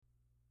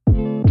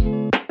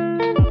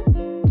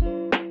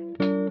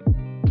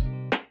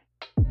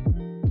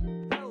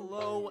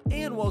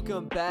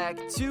welcome back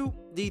to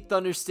the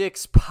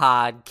Thundersticks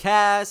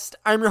podcast.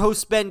 I'm your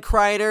host, Ben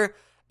Kreider,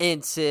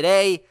 and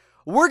today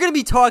we're going to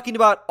be talking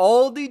about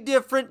all the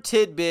different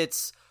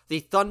tidbits the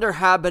Thunder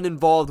have been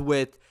involved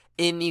with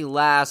in the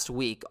last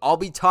week. I'll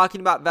be talking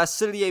about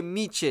Vasilije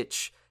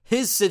Micic,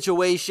 his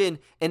situation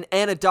in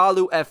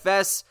Anadolu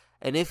Efes,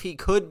 and if he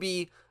could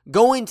be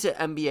going to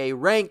NBA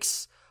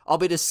ranks. I'll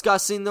be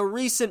discussing the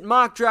recent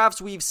mock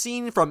drafts we've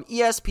seen from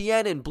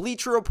ESPN and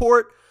Bleacher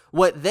Report,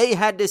 what they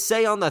had to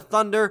say on the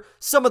Thunder,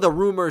 some of the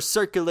rumors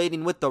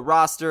circulating with the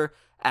roster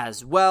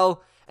as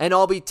well, and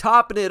I'll be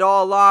topping it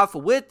all off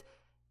with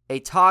a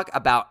talk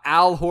about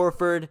Al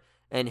Horford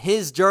and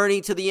his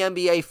journey to the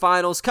NBA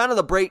Finals, kind of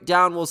the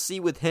breakdown we'll see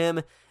with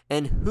him,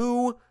 and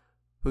who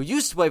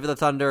used to play for the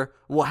Thunder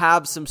will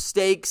have some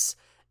stakes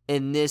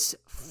in this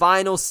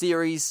final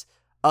series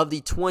of the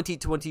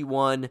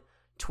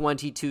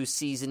 2021-22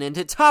 season. And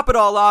to top it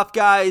all off,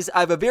 guys,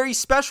 I have a very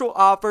special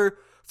offer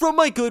from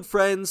my good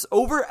friends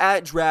over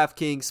at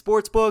DraftKings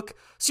Sportsbook,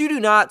 so you do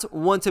not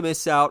want to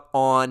miss out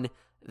on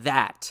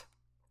that.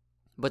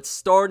 But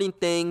starting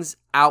things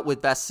out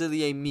with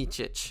Vasilije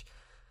Micic.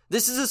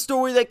 This is a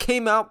story that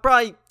came out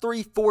probably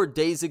 3-4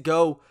 days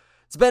ago.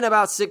 It's been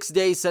about 6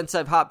 days since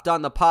I've hopped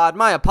on the pod.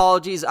 My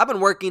apologies. I've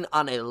been working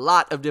on a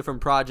lot of different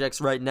projects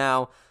right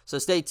now, so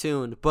stay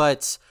tuned.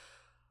 But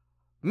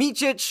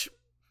Micic,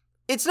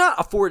 it's not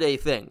a 4-day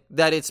thing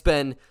that it's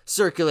been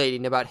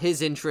circulating about his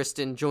interest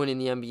in joining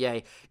the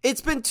NBA.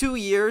 It's been 2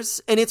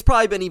 years, and it's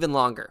probably been even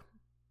longer.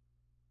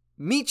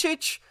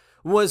 Micic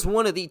was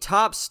one of the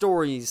top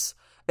stories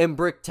in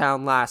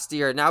Bricktown last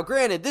year. Now,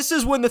 granted, this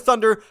is when the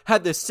Thunder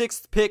had the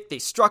 6th pick. They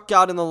struck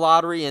out in the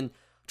lottery, and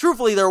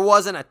truthfully, there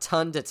wasn't a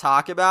ton to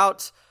talk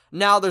about.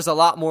 Now there's a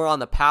lot more on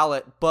the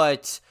palette,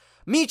 but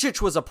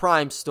Micic was a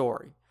prime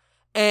story.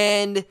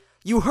 And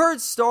you heard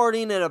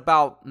starting in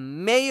about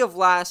May of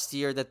last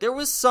year that there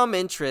was some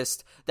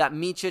interest that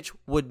Micic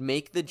would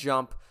make the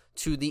jump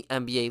to the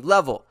NBA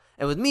level.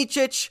 And with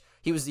Micic,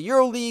 he was the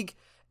EuroLeague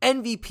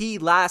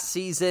MVP last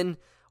season,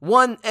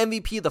 won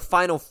MVP of the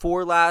Final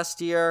Four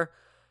last year,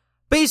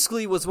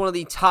 basically was one of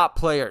the top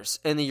players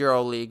in the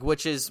EuroLeague,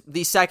 which is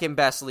the second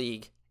best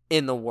league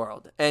in the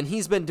world. And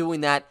he's been doing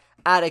that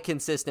at a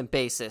consistent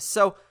basis.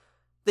 So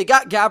they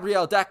got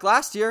Gabriel Deck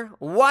last year.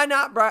 Why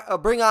not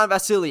bring on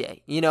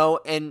Vasilije,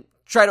 and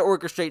try to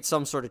orchestrate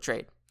some sort of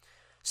trade?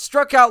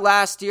 Struck out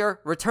last year,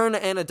 returned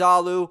to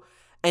Anadolu,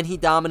 and he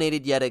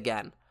dominated yet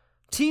again.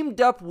 Teamed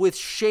up with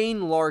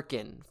Shane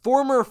Larkin,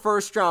 former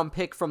first-round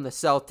pick from the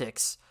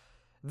Celtics.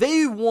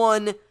 They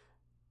won,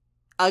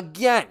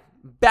 again,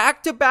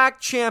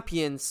 back-to-back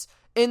champions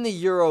in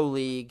the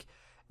EuroLeague.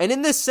 And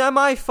in the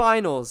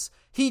semifinals,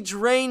 he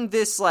drained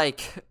this,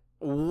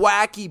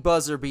 wacky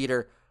buzzer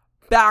beater.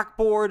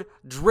 Backboard,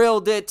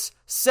 drilled it,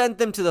 sent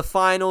them to the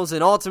finals,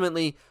 and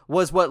ultimately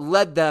was what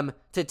led them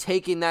to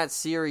taking that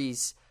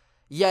series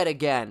yet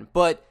again.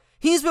 But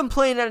he's been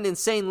playing at an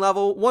insane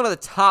level, one of the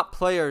top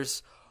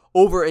players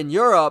over in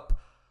Europe,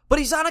 but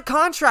he's on a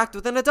contract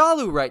with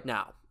Anadolu right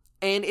now.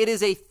 And it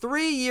is a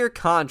 3-year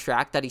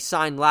contract that he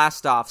signed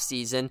last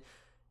offseason.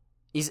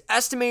 He's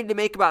estimated to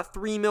make about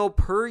 $3 million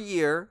per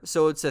year,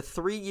 so it's a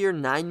 3-year,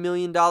 $9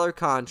 million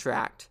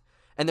contract.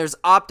 And there's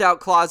opt-out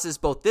clauses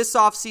both this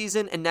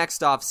offseason and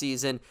next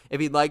offseason if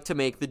he'd like to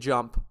make the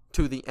jump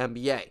to the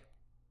NBA.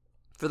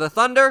 For the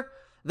Thunder,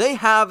 they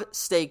have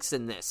stakes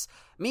in this.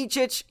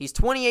 Micic, he's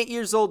 28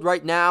 years old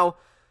right now.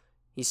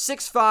 He's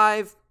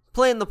 6'5",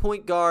 playing the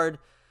point guard.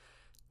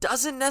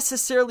 Doesn't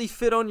necessarily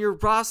fit on your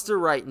roster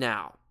right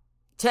now.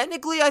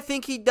 Technically, I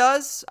think he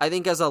does. I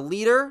think as a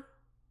leader,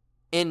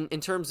 in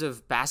terms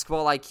of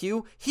basketball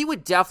IQ, he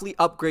would definitely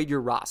upgrade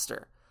your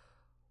roster.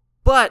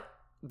 But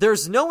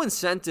there's no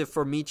incentive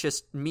for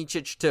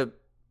Micic to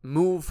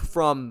move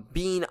from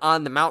being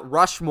on the Mount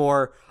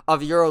Rushmore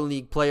of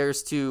EuroLeague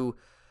players to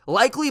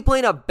likely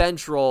playing a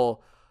bench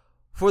role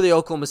for the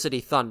Oklahoma City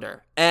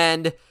Thunder.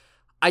 And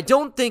I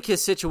don't think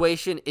his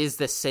situation is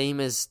the same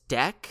as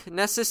Deck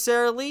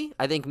necessarily.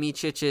 I think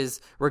Micic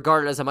is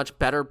regarded as a much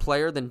better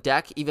player than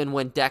Deck, even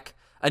when Deck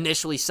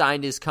initially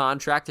signed his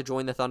contract to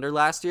join the Thunder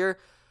last year.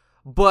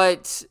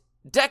 But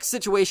Deck's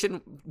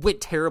situation went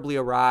terribly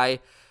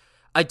awry.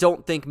 I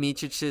don't think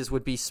Micic's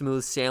would be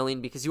smooth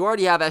sailing because you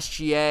already have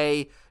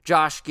SGA,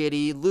 Josh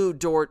Giddey, Lou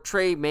Dort,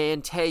 Trey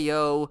Mann,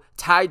 Teo,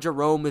 Ty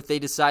Jerome if they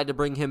decide to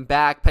bring him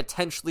back,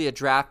 potentially a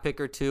draft pick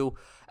or two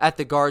at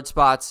the guard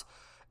spots.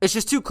 It's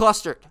just too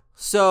clustered.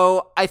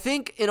 So I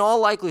think in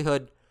all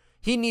likelihood,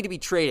 he'd need to be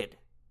traded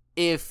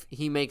if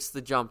he makes the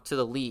jump to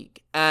the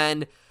league.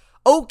 And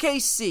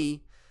OKC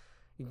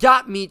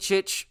got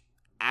Micic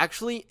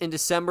actually in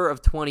December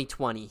of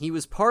 2020. He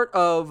was part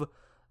of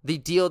the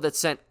deal that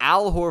sent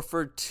Al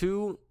Horford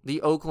to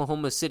the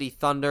Oklahoma City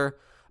Thunder.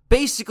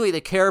 Basically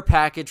the care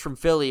package from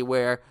Philly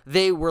where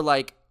they were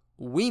like,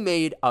 we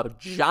made a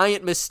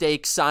giant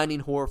mistake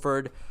signing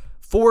Horford,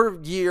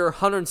 4-year,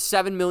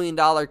 $107 million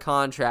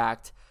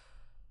contract,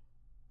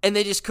 and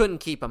they just couldn't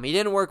keep him. He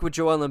didn't work with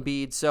Joel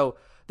Embiid, so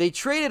they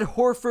traded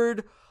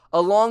Horford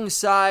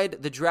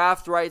alongside the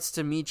draft rights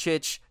to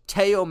Micic,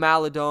 Teo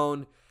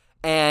Maledon,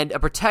 and a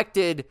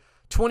protected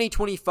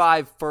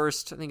 2025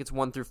 first. I think it's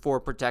 1 through 4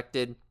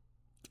 protected.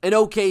 And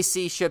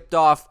OKC shipped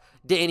off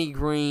Danny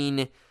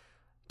Green,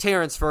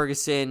 Terrence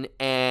Ferguson,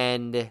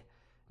 and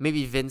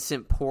maybe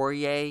Vincent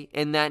Poirier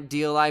in that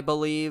deal, I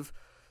believe.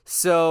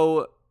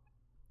 So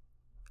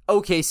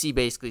OKC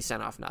basically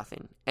sent off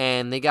nothing.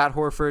 And they got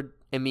Horford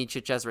and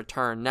Micic as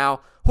return.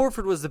 Now,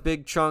 Horford was the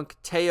big chunk.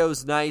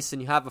 Teo's nice,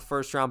 and you have a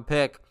first-round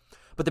pick.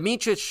 But the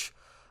Micic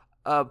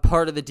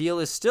part of the deal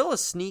is still a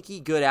sneaky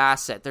good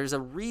asset. There's a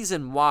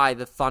reason why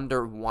the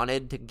Thunder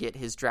wanted to get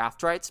his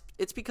draft rights.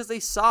 It's because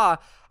they saw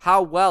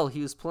how well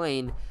he was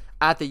playing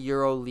at the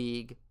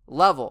EuroLeague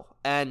level.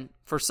 And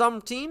for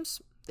some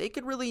teams, they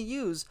could really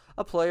use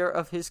a player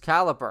of his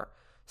caliber.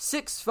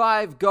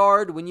 6'5"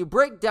 guard, when you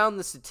break down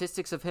the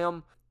statistics of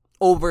him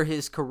over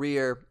his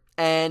career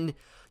and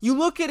you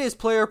look at his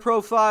player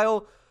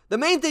profile, the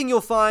main thing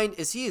you'll find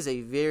is he is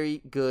a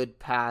very good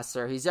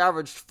passer. He's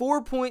averaged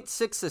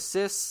 4.6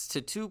 assists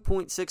to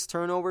 2.6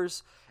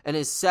 turnovers in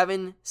his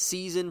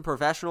 7-season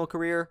professional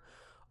career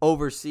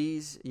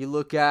overseas. You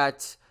look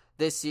at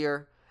this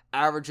year,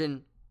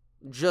 averaging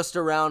just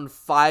around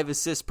 5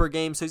 assists per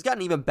game, so he's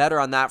gotten even better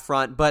on that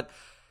front, but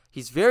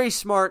he's very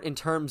smart in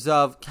terms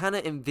of kind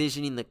of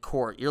envisioning the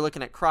court. You're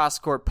looking at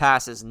cross-court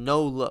passes,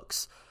 no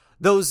looks.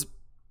 Those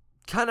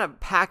kind of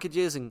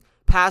packages and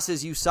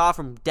passes you saw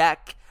from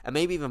Deck and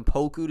maybe even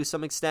Poku to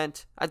some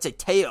extent, I'd say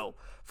Teo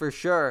for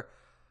sure,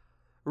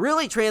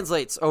 really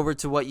translates over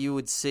to what you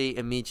would see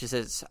in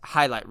Micic's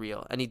highlight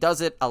reel. And he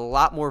does it a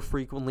lot more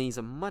frequently. He's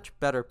a much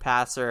better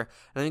passer.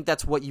 And I think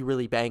that's what you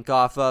really bank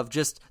off of,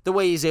 just the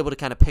way he's able to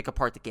kind of pick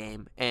apart the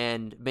game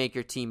and make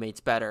your teammates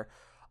better.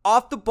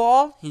 Off the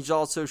ball, he's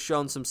also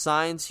shown some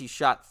signs. He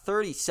shot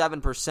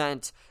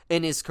 37%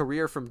 in his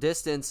career from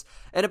distance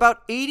and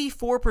about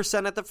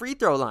 84% at the free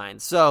throw line.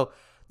 So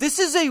this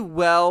is a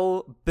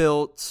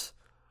well-built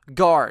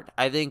guard.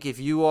 I think if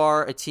you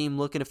are a team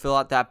looking to fill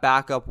out that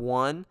backup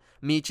one,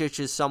 Micic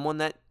is someone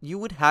that you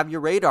would have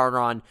your radar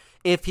on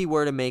if he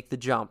were to make the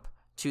jump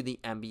to the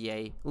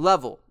NBA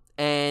level.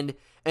 And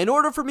in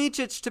order for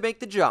Micic to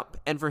make the jump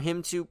and for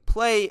him to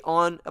play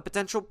on a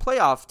potential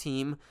playoff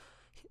team,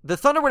 the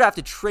Thunder would have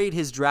to trade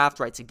his draft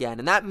rights again,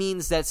 and that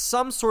means that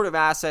some sort of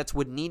assets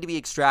would need to be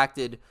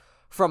extracted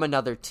from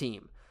another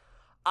team.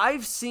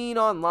 I've seen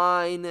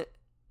online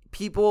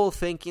people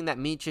thinking that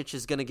Micic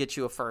is going to get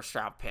you a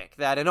first-round pick,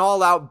 that an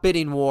all-out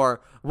bidding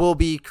war will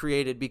be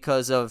created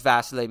because of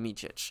Vasilije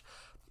Micic.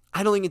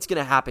 I don't think it's going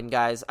to happen,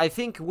 guys. I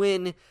think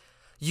when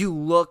you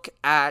look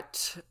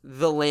at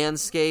the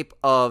landscape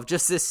of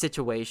just this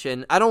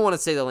situation, I don't want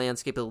to say the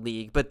landscape of the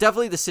league, but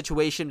definitely the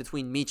situation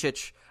between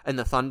Micic and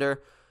the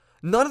Thunder,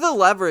 none of the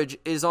leverage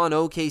is on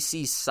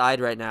OKC's side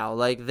right now.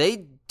 Like,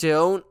 they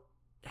don't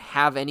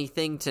have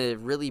anything to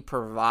really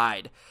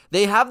provide.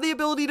 They have the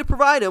ability to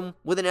provide him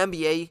with an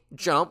NBA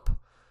jump,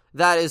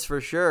 that is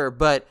for sure,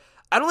 but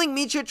I don't think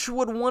Micic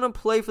would want to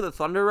play for the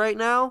Thunder right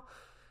now.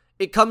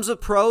 It comes with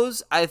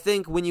pros. I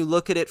think when you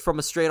look at it from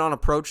a straight-on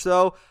approach,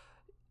 though,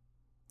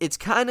 it's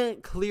kind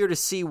of clear to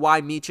see why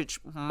Micic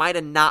might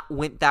have not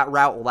went that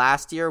route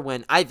last year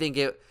when I think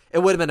it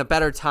would have been a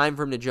better time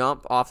for him to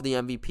jump off of the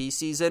MVP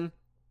season.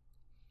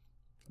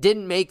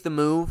 Didn't make the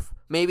move.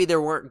 Maybe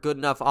there weren't good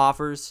enough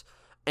offers.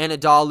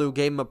 Anadolu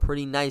gave him a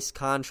pretty nice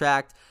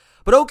contract.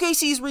 But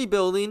OKC's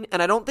rebuilding,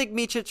 and I don't think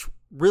Micic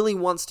really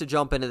wants to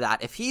jump into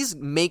that. If he's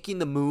making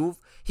the move,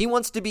 he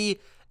wants to be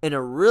in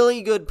a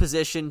really good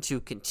position to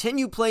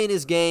continue playing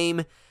his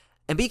game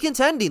and be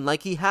contending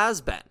like he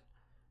has been.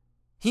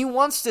 He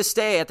wants to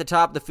stay at the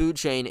top of the food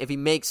chain if he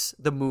makes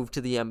the move to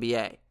the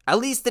NBA. At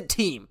least the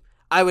team,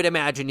 I would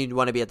imagine he'd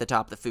want to be at the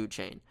top of the food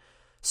chain.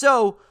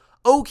 So,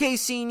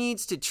 OKC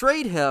needs to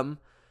trade him.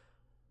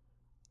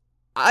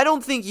 I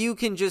don't think you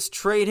can just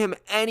trade him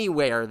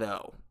anywhere,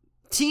 though.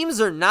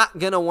 Teams are not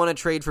going to want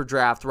to trade for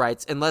draft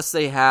rights unless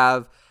they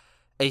have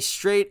a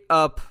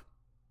straight-up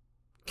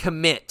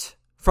commit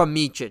from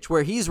Micic,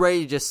 where he's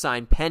ready to just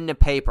sign pen to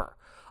paper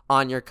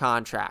on your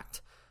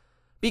contract.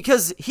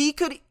 Because he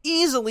could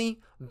easily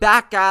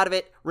back out of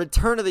it,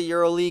 return to the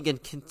EuroLeague,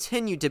 and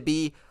continue to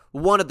be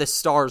one of the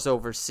stars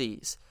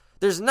overseas.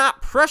 There's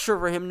not pressure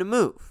for him to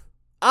move.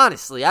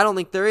 Honestly, I don't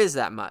think there is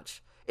that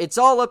much. It's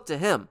all up to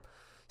him.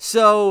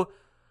 So,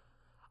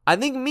 I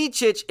think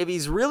Micic, if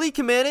he's really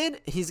committed,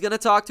 he's going to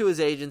talk to his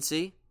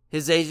agency.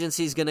 His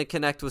agency is going to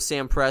connect with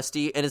Sam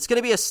Presti, and it's going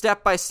to be a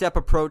step-by-step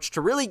approach to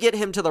really get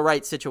him to the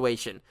right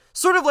situation.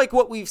 Sort of like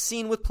what we've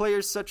seen with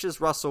players such as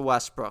Russell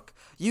Westbrook.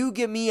 You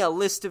give me a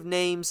list of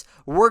names,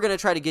 we're going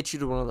to try to get you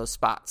to one of those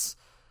spots.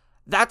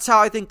 That's how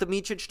I think the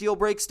Micic deal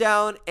breaks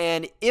down,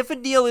 and if a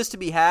deal is to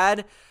be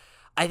had,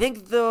 I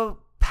think the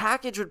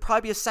package would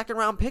probably be a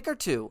second-round pick or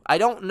two. I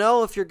don't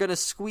know if you're going to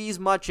squeeze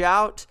much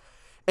out,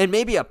 and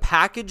maybe a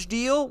package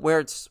deal where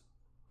it's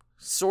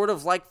sort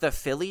of like the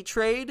Philly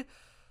trade.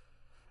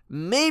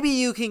 Maybe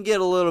you can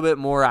get a little bit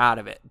more out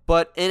of it.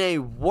 But in a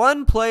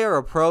one-player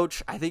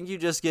approach, I think you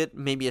just get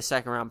maybe a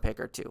second-round pick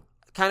or two.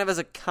 Kind of as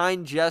a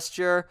kind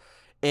gesture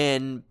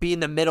and being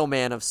the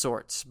middleman of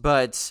sorts.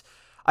 But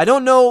I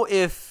don't know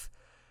if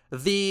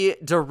the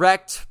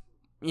direct,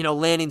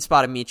 landing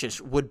spot of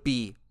Micic would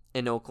be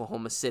in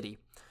Oklahoma City.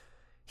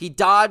 He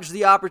dodged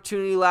the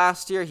opportunity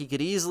last year. He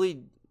could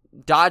easily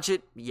dodge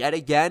it yet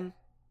again.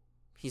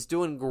 He's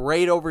doing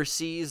great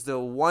overseas. The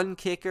one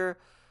kicker,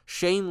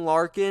 Shane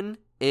Larkin,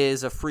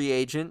 is a free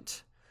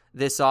agent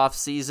this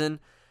offseason.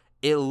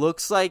 It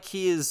looks like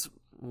he is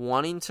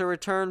wanting to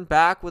return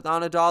back with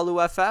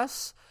Anadolu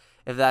Efes.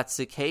 If that's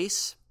the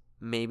case,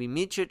 maybe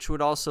Micic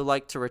would also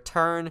like to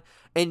return.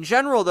 In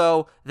general,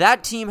 though,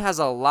 that team has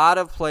a lot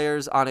of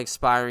players on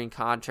expiring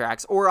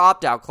contracts or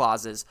opt-out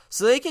clauses,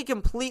 so they can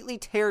completely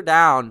tear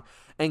down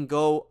and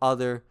go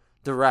other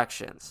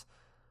directions.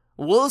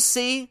 We'll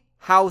see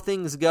how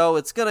things go.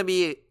 It's going to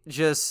be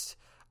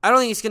I don't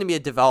think it's going to be a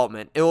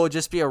development. It will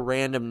just be a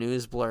random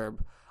news blurb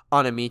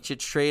on a Micic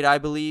trade, I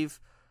believe,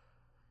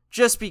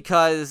 just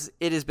because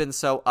it has been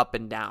so up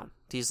and down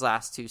these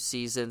last 2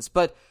 seasons.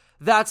 But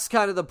that's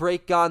kind of the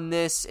break on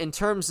this. In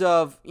terms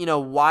of,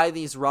 why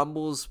these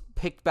rumbles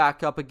picked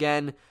back up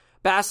again,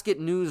 basket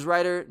news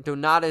writer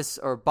Donatas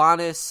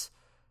Urbanis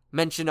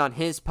mentioned on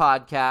his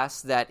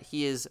podcast that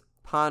he is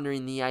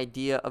pondering the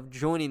idea of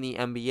joining the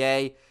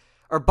NBA.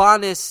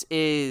 Urbanis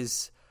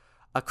is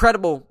a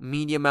credible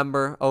media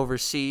member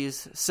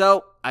overseas,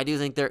 so I do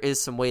think there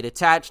is some weight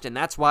attached, and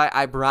that's why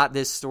I brought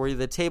this story to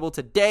the table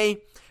today.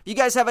 If you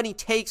guys have any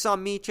takes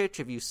on Micic,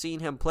 if you've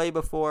seen him play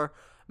before,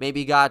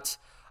 maybe got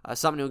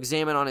something to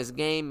examine on his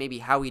game, maybe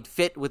how he'd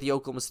fit with the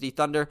Oklahoma City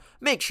Thunder,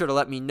 make sure to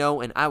let me know,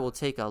 and I will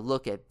take a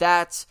look at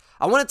that.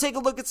 I want to take a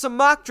look at some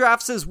mock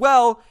drafts as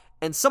well,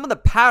 and some of the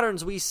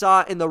patterns we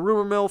saw in the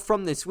rumor mill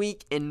from this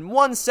week in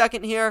 1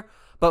 second here.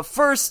 But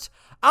first,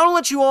 I want to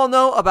let you all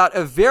know about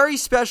a very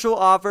special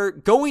offer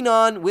going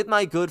on with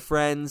my good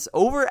friends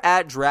over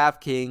at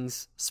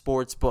DraftKings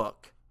Sportsbook.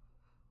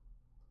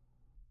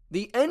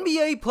 The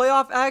NBA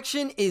playoff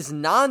action is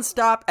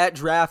nonstop at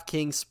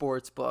DraftKings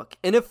Sportsbook,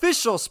 an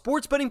official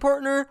sports betting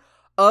partner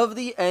of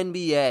the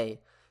NBA.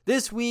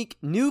 This week,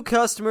 new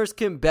customers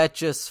can bet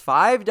just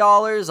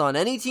 $5 on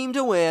any team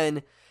to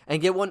win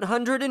and get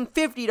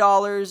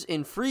 $150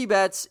 in free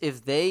bets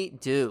if they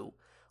do.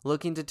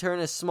 Looking to turn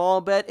a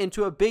small bet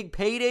into a big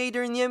payday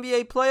during the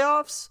NBA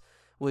playoffs?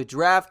 With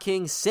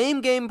DraftKings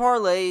same-game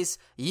parlays,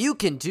 you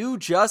can do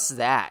just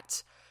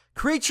that.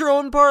 Create your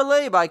own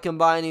parlay by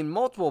combining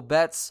multiple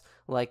bets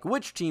like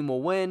which team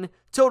will win,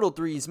 total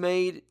threes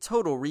made,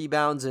 total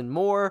rebounds, and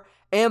more,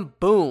 and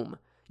boom,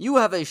 you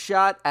have a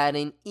shot at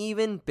an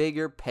even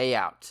bigger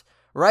payout.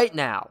 Right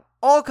now,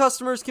 all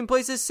customers can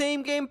place a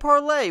same-game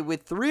parlay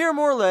with 3 or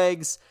more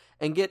legs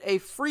and get a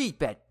free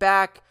bet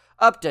back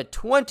up to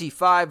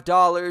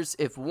 $25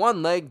 if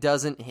one leg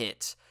doesn't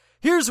hit.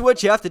 Here's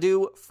what you have to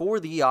do for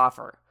the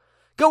offer.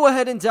 Go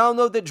ahead and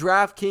download the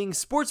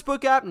DraftKings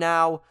Sportsbook app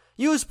now.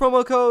 Use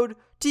promo code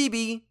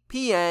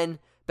TBPN.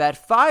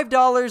 Bet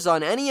 $5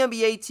 on any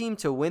NBA team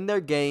to win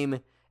their game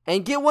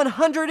and get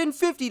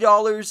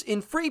 $150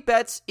 in free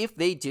bets if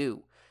they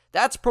do.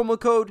 That's promo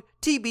code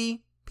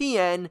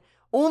TBPN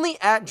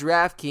only at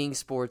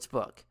DraftKings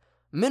Sportsbook.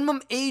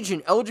 Minimum age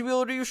and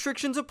eligibility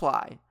restrictions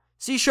apply.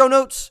 See show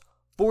notes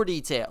for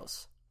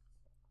details.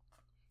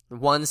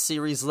 1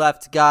 series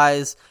left,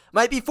 guys.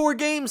 Might be 4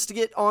 games to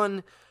get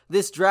on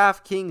this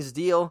DraftKings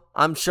deal.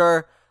 I'm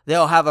sure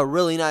they'll have a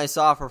really nice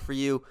offer for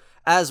you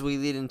as we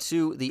lead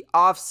into the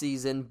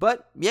offseason.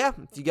 But yeah,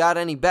 if you got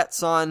any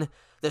bets on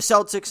the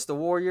Celtics, the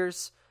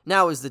Warriors,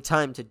 now is the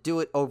time to do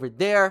it over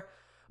there.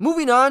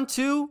 Moving on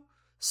to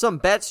some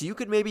bets you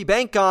could maybe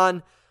bank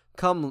on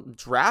come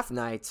draft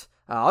night.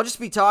 I'll just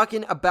be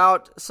talking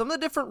about some of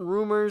the different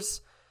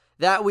rumors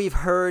that we've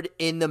heard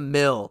in the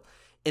mill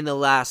in the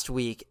last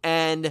week.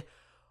 And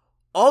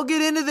I'll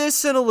get into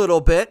this in a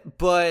little bit,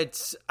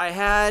 but I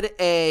had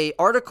an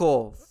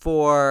article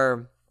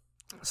for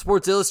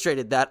Sports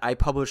Illustrated that I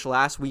published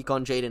last week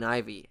on Jaden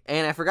Ivey.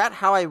 And I forgot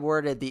how I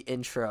worded the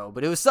intro,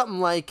 but it was something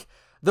like,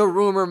 the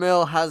rumor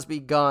mill has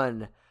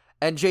begun,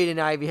 and Jaden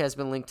Ivey has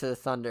been linked to the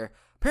Thunder.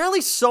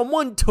 Apparently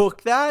someone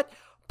took that,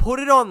 put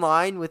it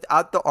online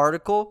without the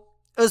article.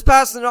 It was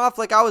passing it off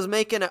like I was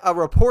making a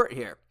report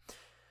here.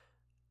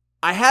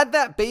 I had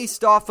that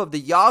based off of the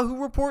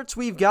Yahoo reports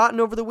we've gotten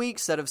over the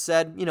weeks that have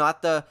said,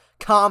 at the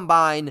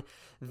combine,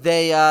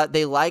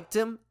 they liked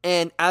him.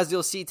 And as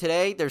you'll see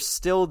today, there's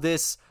still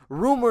this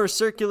rumor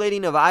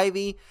circulating of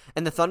Ivey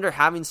and the Thunder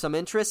having some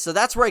interest. So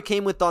that's where I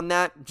came with on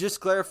that.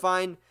 Just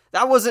clarifying,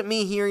 that wasn't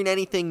me hearing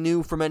anything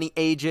new from any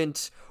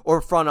agent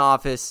or front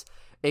office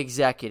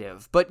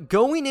executive. But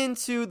going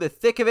into the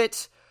thick of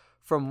it,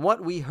 from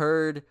what we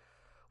heard,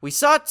 we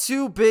saw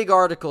 2 big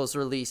articles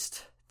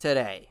released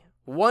today.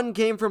 One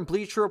came from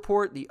Bleacher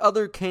Report, the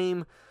other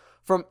came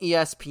from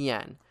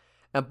ESPN.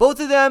 And both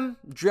of them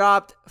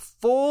dropped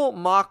full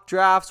mock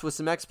drafts with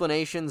some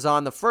explanations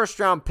on the first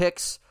round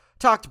picks,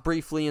 talked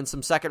briefly in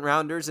some second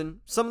rounders, and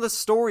some of the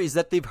stories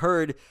that they've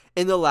heard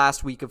in the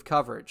last week of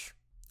coverage.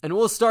 And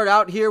we'll start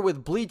out here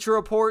with Bleacher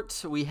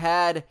Report. We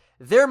had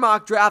their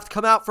mock draft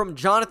come out from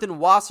Jonathan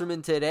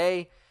Wasserman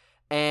today,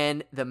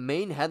 and the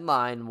main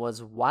headline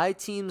was why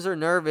teams are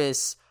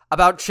nervous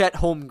about Chet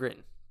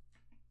Holmgren.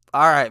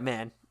 All right,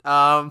 man.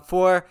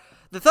 For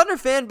the Thunder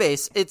fan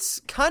base, it's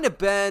kind of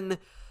been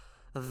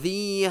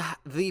the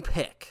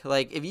pick.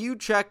 Like, if you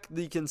check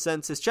the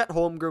consensus, Chet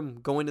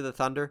Holmgren going to the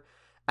Thunder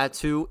at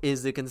 2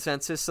 is the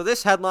consensus. So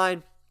this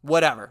headline,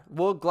 whatever.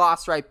 We'll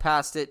gloss right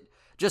past it.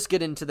 Just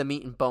get into the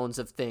meat and bones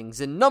of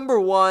things. And number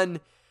 1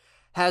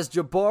 has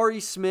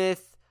Jabari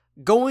Smith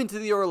going to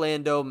the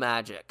Orlando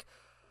Magic.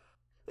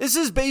 This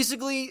is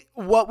basically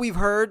what we've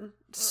heard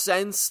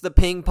since the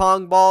ping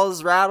pong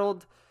balls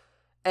rattled.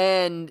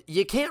 And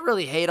you can't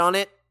really hate on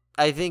it.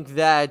 I think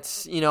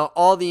that,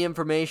 all the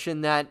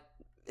information that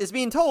is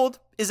being told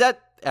is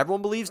that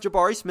everyone believes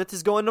Jabari Smith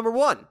is going number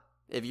 1.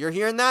 If you're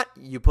hearing that,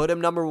 you put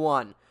him number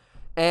 1.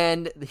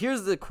 And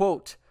here's the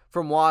quote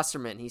from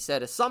Wasserman. He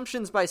said,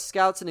 assumptions by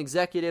scouts and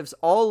executives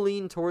all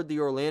lean toward the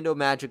Orlando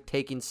Magic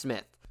taking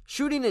Smith.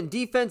 Shooting and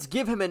defense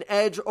give him an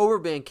edge over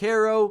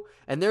Banchero,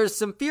 and there's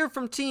some fear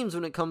from teams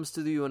when it comes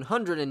to the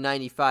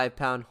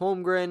 195-pound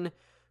Holmgren,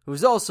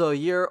 who's also a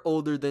year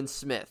older than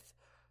Smith.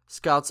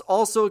 Scouts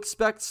also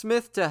expect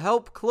Smith to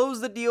help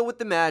close the deal with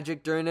the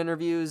Magic during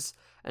interviews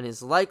and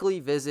his likely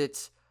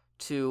visit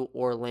to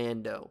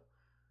Orlando.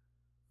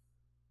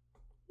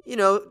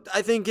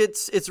 I think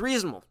it's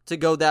reasonable to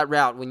go that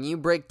route. When you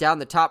break down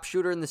the top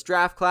shooter in this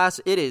draft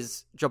class, it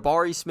is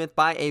Jabari Smith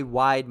by a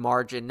wide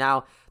margin.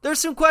 Now, there's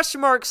some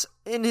question marks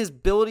in his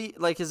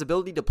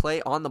ability to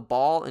play on the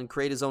ball and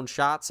create his own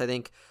shots. I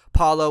think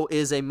Paolo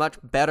is a much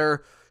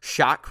better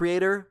shot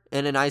creator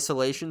in an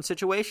isolation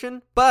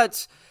situation.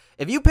 But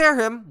if you pair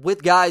him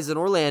with guys in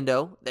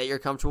Orlando that you're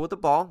comfortable with the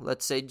ball,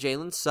 let's say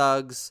Jalen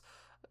Suggs,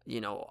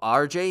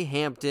 RJ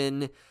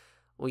Hampton,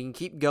 we can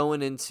keep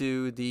going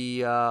into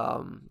the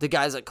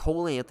guys like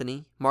Cole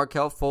Anthony,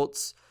 Markelle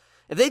Fultz.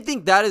 If they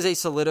think that is a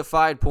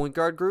solidified point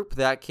guard group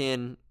that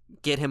can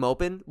get him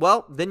open,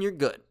 well, then you're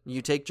good.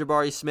 You take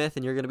Jabari Smith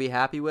and you're going to be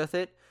happy with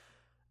it.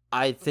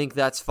 I think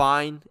that's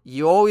fine.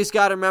 You always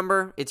got to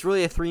remember, it's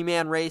really a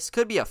 3-man race.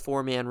 Could be a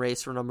 4-man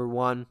race for number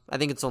 1. I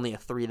think it's only a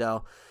 3,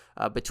 though,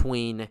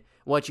 between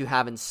what you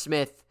have in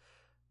Smith,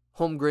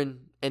 Holmgren,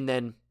 and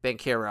then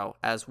Banchero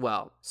as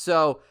well.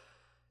 So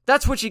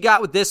that's what you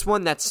got with this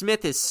one, that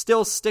Smith is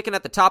still sticking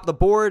at the top of the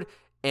board,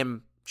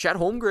 and Chet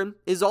Holmgren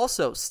is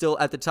also still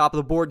at the top of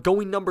the board,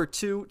 going number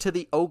 2 to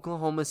the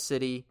Oklahoma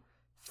City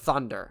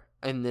Thunder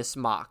in this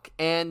mock.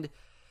 And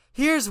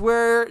here's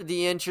where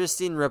the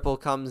interesting ripple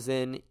comes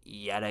in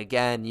yet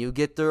again. You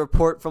get the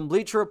report from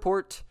Bleacher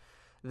Report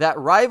that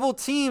rival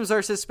teams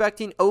are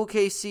suspecting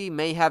OKC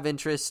may have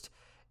interest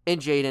in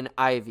Jaden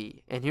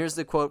Ivey. And here's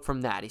the quote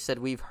from that. He said,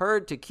 we've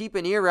heard to keep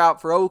an ear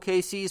out for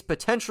OKC's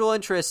potential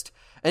interest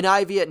in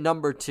Ivey at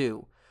number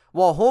 2.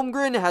 While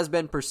Holmgren has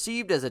been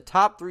perceived as a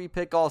top 3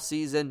 pick all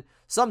season,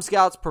 some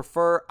scouts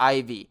prefer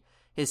Ivey.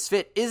 His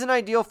fit isn't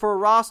ideal for a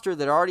roster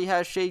that already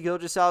has Shai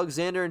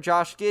Gilgeous-Alexander and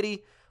Josh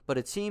Giddey, but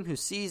a team who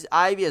sees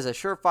Ivey as a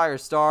surefire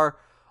star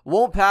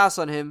won't pass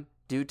on him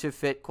due to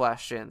fit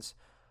questions.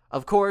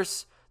 Of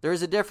course, there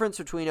is a difference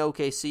between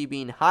OKC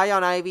being high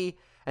on Ivey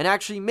and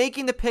actually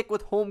making the pick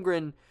with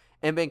Holmgren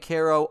and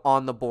Banchero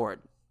on the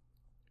board.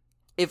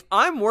 If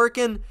I'm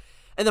working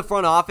in the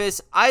front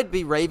office, I'd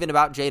be raving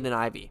about Jaden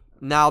Ivey.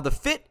 Now, the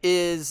fit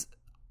is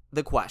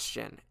the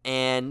question,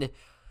 and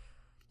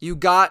you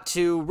got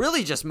to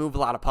really just move a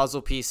lot of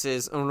puzzle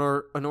pieces in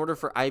order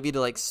for Ivey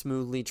to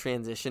smoothly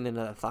transition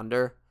into the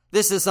Thunder.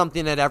 This is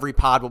something that every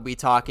pod will be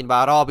talking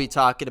about. I'll be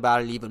talking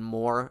about it even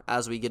more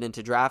as we get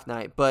into draft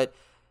night, but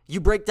you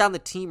break down the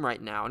team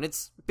right now, and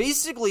it's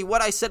basically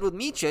what I said with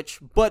Micic,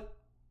 but,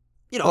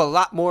 a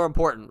lot more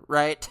important,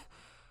 right?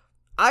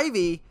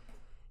 Ivey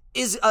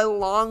is a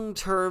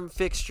long-term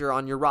fixture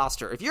on your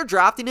roster. If you're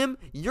drafting him,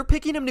 you're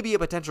picking him to be a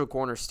potential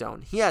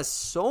cornerstone. He has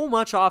so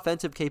much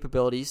offensive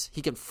capabilities.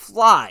 He can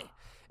fly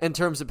in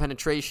terms of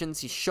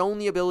penetrations. He's shown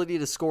the ability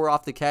to score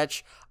off the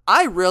catch.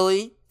 I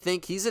really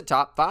think he's a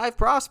top 5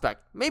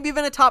 prospect, maybe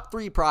even a top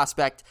 3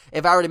 prospect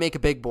if I were to make a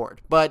big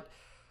board. But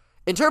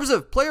in terms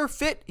of player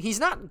fit,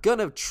 he's not going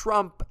to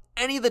trump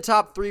any of the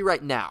top 3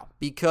 right now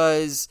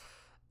because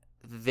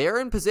they're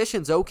in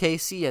positions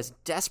OKC has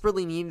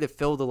desperately needed to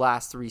fill the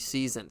last 3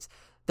 seasons.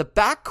 The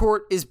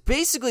backcourt is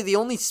basically the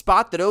only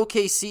spot that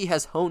OKC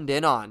has honed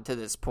in on to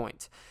this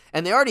point.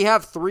 And they already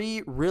have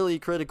 3 really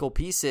critical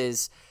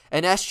pieces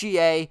in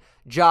SGA,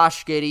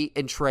 Josh Giddey,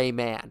 and Trey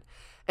Mann.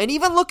 And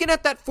even looking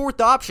at that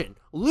 4th option,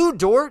 Lou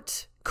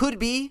Dort could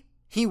be,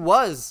 he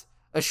was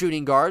a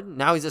shooting guard.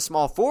 Now he's a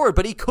small forward,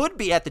 but he could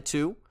be at the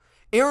 2.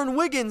 Aaron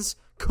Wiggins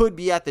could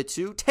be at the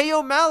 2.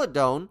 Teo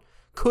Maledon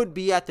could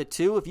be at the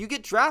 2. If you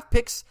get draft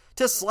picks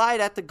to slide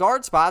at the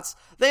guard spots,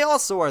 they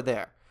also are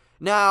there.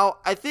 Now,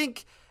 I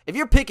think if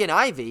you're picking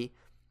Ivey,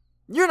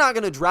 you're not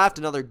going to draft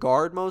another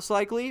guard most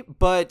likely,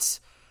 but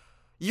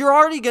you're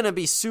already going to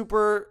be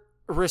super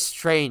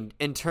restrained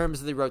in terms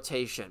of the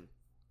rotation.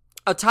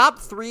 A top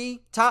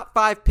 3, top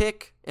 5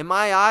 pick, in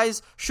my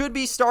eyes, should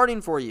be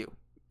starting for you.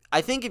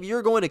 I think if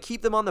you're going to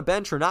keep them on the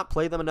bench or not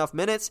play them enough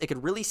minutes, it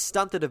could really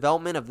stunt the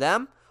development of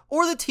them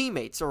or the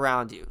teammates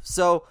around you.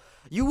 So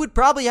you would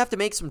probably have to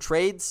make some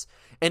trades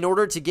in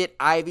order to get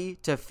Ivey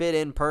to fit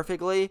in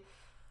perfectly.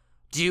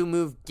 Do you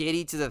move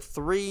Giddey to the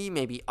 3,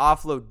 maybe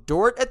offload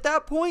Dort at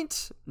that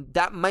point?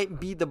 That might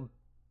be the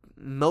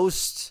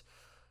most,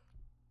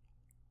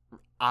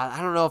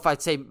 I don't know if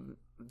I'd say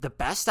the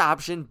best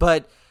option,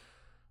 but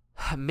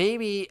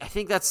maybe I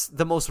think that's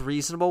the most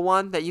reasonable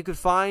one that you could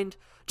find.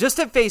 Just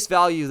at face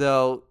value,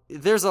 though,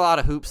 there's a lot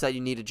of hoops that you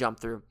need to jump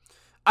through.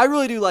 I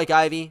really do like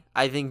Ivy.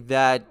 I think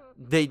that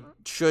they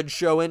should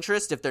show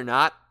interest. If they're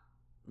not,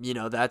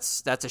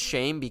 that's a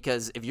shame,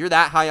 because if you're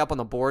that high up on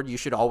the board, you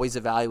should always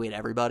evaluate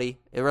everybody.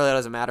 It really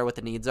doesn't matter what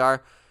the needs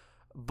are.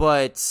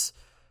 But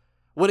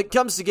when it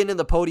comes to getting in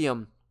the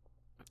podium,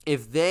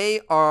 if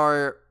they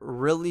are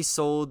really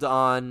sold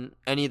on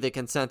any of the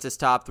consensus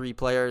top 3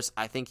 players,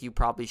 I think you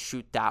probably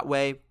shoot that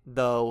way.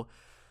 Though,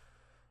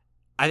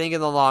 I think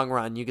in the long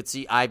run, you could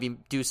see Ivy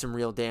do some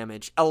real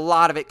damage. A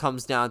lot of it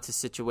comes down to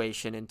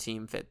situation and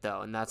team fit,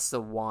 though, and that's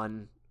the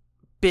one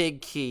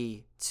big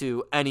key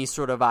to any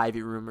sort of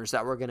Ivy rumors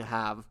that we're going to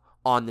have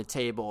on the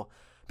table.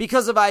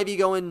 Because of Ivy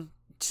going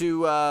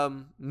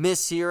to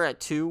miss here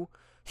at 2,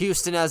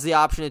 Houston has the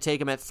option to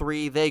take him at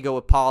 3. They go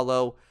with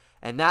Paolo,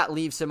 and that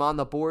leaves him on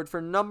the board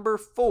for number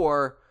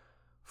 4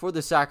 for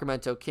the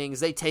Sacramento Kings.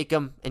 They take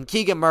him, and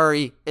Keegan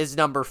Murray is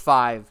number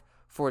 5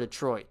 for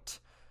Detroit.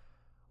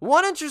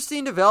 One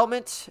interesting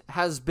development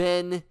has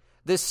been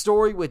this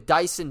story with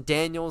Dyson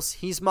Daniels.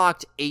 He's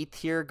mocked 8th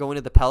here going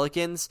to the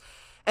Pelicans.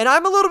 And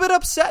I'm a little bit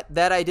upset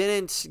that I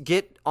didn't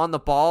get on the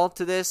ball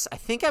to this. I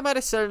think I might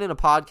have said it in a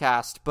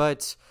podcast,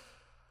 but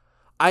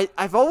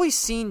I've always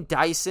seen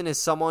Dyson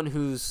as someone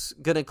who's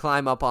going to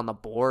climb up on the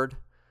board.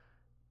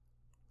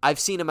 I've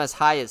seen him as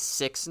high as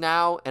 6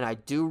 now, and I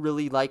do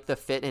really like the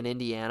fit in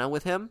Indiana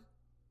with him.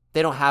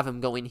 They don't have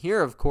him going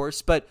here, of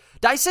course, but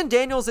Dyson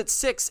Daniels at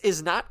 6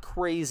 is not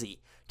crazy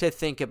to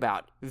think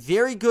about.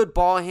 Very good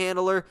ball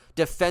handler.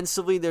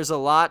 Defensively, there's a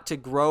lot to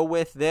grow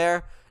with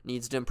there.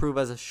 Needs to improve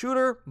as a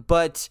shooter,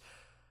 but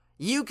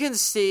you can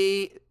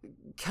see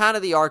kind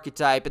of the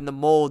archetype and the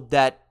mold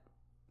that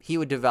he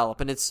would develop,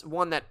 and it's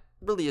one that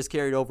really is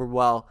carried over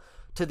well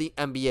to the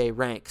NBA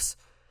ranks.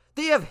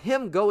 They have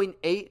him going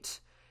 8,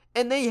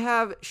 and they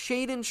have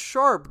Shaedon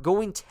Sharpe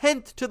going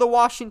 10th to the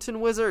Washington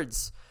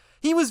Wizards.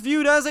 He was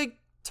viewed as a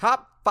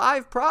top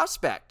 5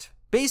 prospect,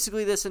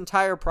 basically this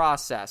entire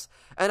process.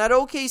 And at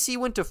OKC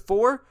went to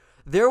 4,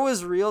 there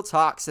was real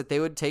talks that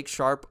they would take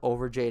Sharpe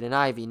over Jaden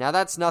Ivey. Now,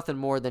 that's nothing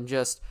more than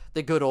just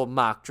the good old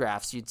mock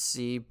drafts you'd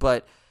see.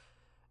 But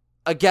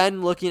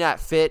again, looking at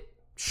fit,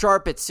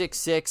 Sharpe at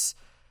 6'6"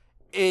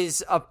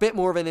 is a bit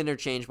more of an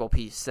interchangeable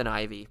piece than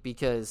Ivey,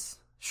 because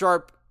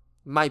Sharpe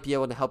might be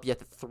able to help you at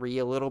the 3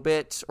 a little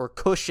bit or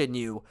cushion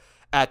you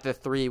at the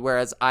 3,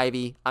 whereas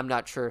Ivey, I'm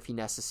not sure if he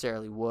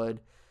necessarily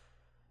would.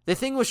 The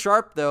thing with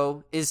Sharpe,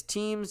 though, is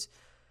teams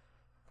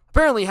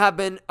apparently have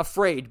been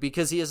afraid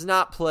because he has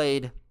not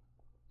played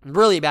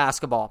really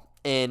basketball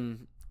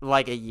in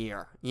like a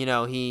year. He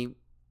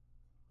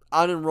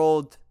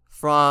unenrolled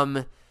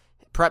from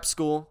prep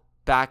school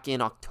back in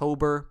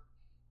October.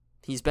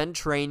 He's been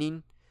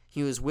training.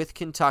 He was with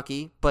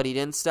Kentucky, but he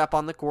didn't step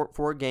on the court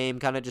for a game,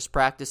 kind of just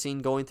practicing,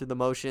 going through the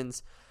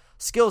motions.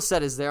 Skill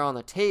set is there on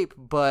the tape,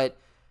 but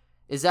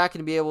is that going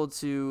to be able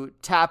to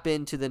tap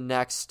into the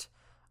next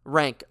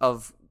rank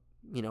of,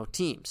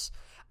 teams?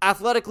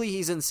 Athletically,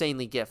 he's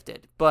insanely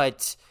gifted,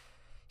 but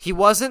he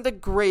wasn't the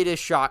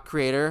greatest shot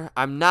creator.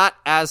 I'm not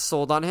as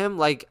sold on him.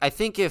 I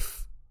think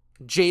if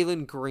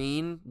Jalen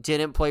Green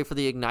didn't play for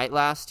the Ignite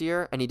last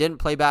year and he didn't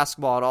play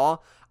basketball at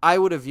all, I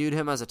would have viewed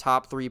him as a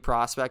top 3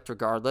 prospect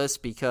regardless,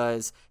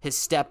 because his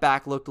step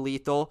back looked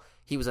lethal.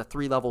 He was a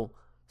 3-level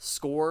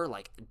scorer,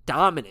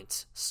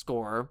 dominant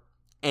scorer,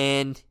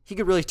 and he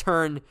could really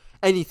turn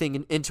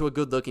anything into a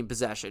good-looking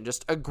possession.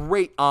 Just a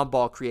great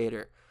on-ball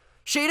creator.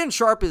 Shaedon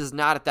Sharpe is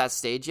not at that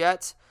stage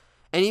yet,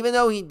 and even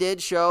though he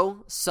did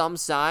show some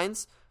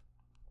signs,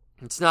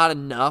 it's not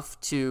enough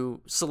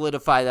to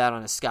solidify that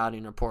on a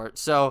scouting report.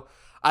 So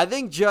I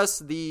think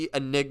just the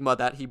enigma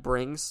that he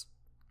brings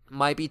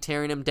might be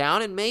tearing him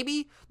down, and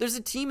maybe there's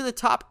a team in the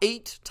top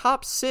 8,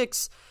 top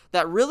 6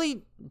 that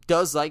really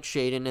does like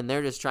Shaedon, and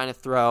they're just trying to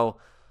throw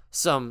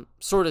some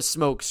sort of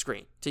smoke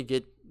screen to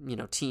get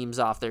teams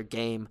off their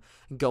game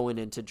going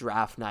into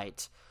draft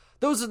night.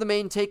 Those are the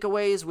main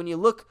takeaways. When you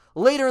look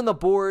later in the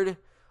board,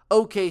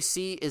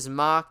 OKC is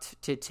mocked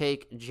to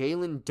take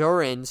Jalen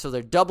Duren, so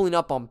they're doubling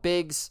up on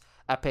bigs.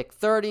 At pick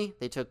 30,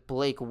 they took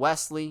Blake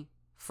Wesley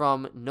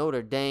from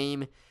Notre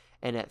Dame,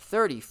 and at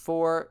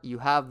 34, you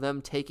have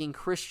them taking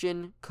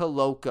Christian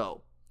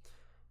Koloko.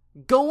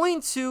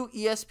 Going to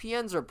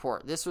ESPN's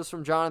report, this was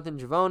from Jonathan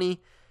Givony.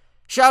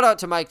 Shout out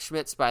to Mike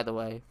Schmitz, by the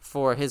way,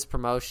 for his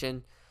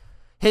promotion.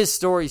 His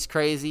story's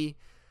crazy.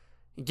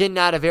 Getting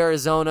out of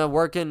Arizona,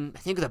 working, I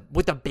think,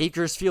 with the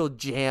Bakersfield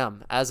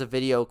Jam as a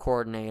video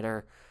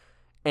coordinator,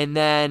 and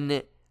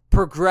then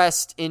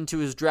progressed into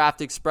his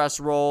Draft Express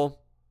role,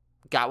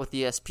 got with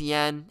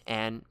ESPN,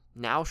 and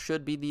now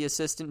should be the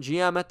assistant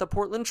GM at the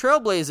Portland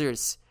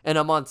Trailblazers in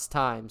a month's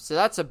time. So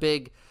that's a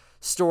big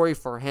story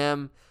for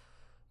him.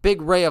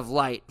 Big ray of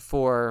light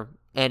for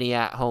any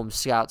at-home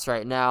scouts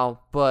right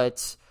now.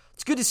 But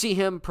it's good to see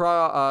him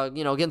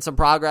getting some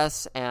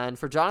progress. And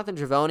for Jonathan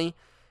Givony,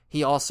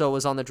 he also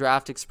was on the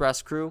Draft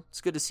Express crew. It's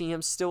good to see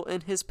him still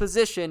in his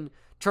position,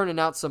 turning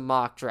out some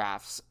mock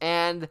drafts.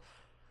 And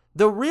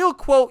the real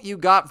quote you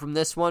got from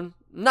this one,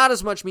 not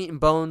as much meat and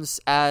bones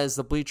as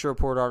the Bleacher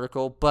Report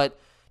article, but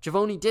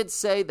Givony did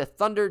say the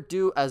Thunder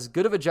do as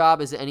good of a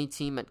job as any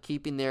team at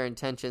keeping their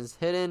intentions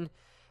hidden,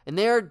 and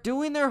they are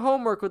doing their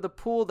homework with a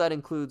pool that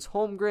includes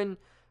Holmgren,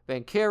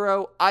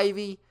 Banchero,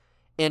 Ivey,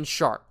 and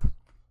Sharp.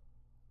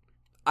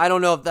 I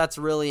don't know if that's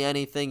really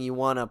anything you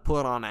want to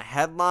put on a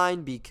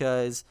headline,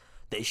 because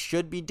they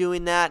should be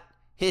doing that.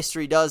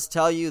 History does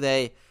tell you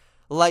they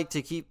like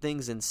to keep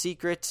things in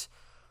secret,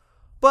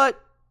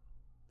 but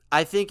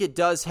I think it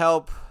does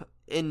help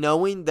in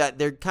knowing that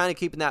they're kind of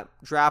keeping that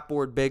draft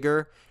board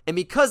bigger. And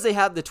because they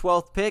have the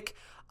 12th pick,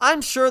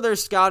 I'm sure they're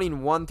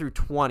scouting 1 through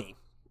 20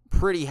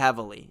 pretty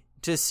heavily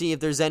to see if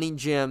there's any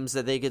gems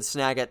that they could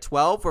snag at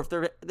 12, or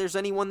if there's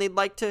anyone they'd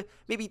like to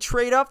maybe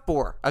trade up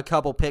for a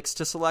couple picks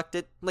to select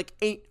it, like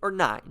 8 or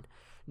 9,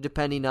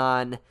 depending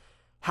on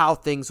how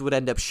things would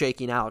end up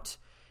shaking out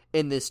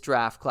in this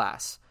draft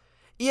class.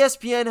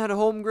 ESPN had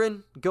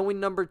Holmgren going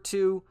number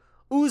 2,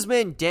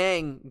 Ousmane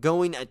Dieng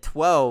going at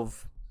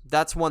 12.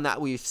 That's one that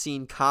we've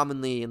seen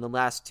commonly in the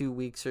last 2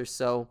 weeks or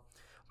so.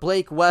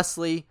 Blake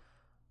Wesley,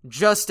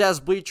 just as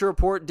Bleacher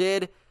Report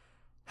did,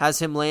 has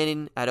him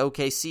landing at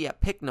OKC at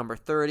pick number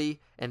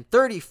 30. And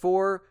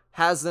 34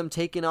 has them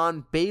taking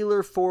on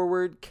Baylor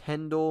forward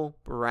Kendall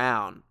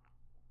Brown.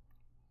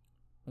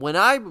 When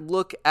I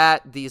look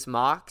at these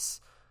mocks,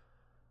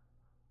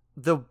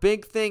 the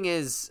big thing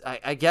is,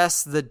 I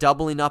guess, the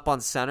doubling up on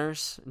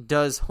centers.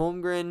 Does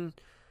Holmgren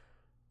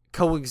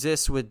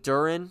coexist with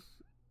Duren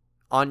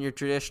on your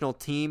traditional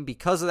team?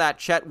 Because of that,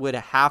 Chet would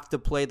have to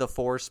play the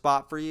 4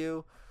 spot for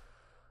you.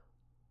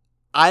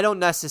 I don't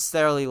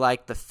necessarily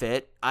like the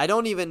fit. I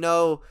don't even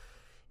know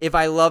if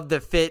I love the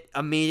fit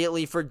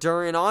immediately for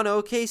Duren on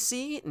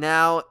OKC.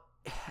 Now,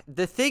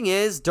 the thing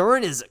is,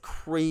 Duren is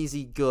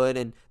crazy good,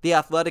 and the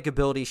athletic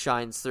ability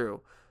shines through.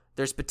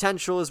 There's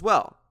potential as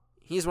well.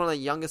 He's one of the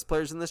youngest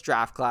players in this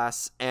draft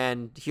class,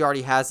 and he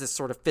already has this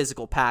sort of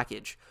physical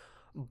package.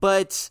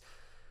 But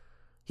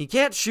he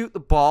can't shoot the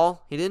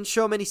ball. He didn't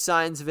show many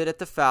signs of it at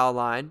the foul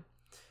line.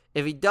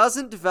 If he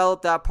doesn't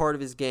develop that part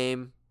of his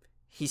game,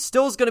 he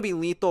still is going to be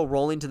lethal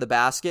rolling to the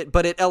basket,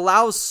 but it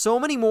allows so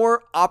many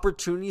more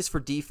opportunities for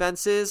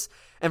defenses.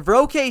 And for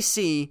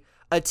OKC,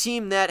 a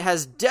team that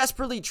has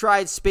desperately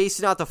tried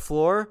spacing out the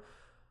floor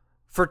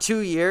for 2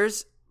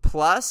 years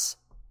plus,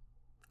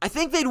 I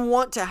think they'd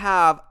want to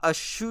have a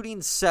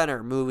shooting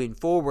center moving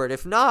forward.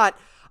 If not,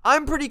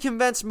 I'm pretty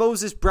convinced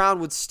Moses Brown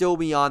would still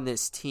be on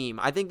this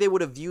team. I think they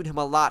would have viewed him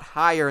a lot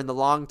higher in the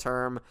long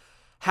term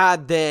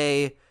had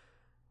they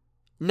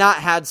not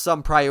had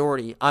some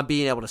priority on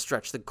being able to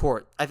stretch the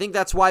court. I think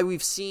that's why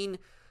we've seen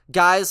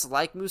guys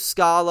like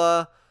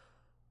Muscala,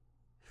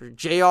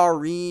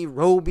 JRE,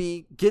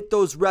 Roby get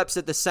those reps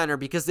at the center,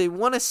 because they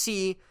want to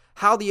see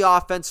how the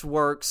offense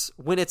works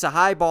when it's a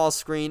high ball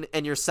screen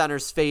and your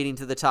center's fading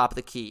to the top of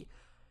the key.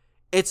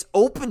 It's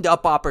opened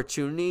up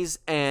opportunities,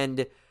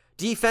 and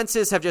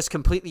defenses have just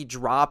completely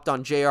dropped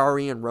on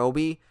JRE and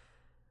Roby.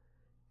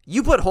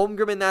 You put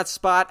Holmgren in that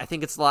spot, I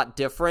think it's a lot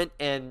different,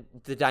 and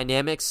the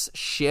dynamics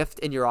shift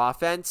in your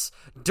offense.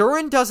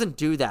 Duren doesn't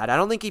do that. I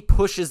don't think he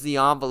pushes the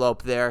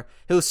envelope there.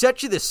 He'll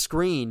set you the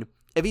screen.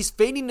 If he's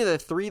fading to the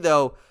 3,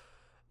 though,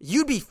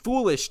 you'd be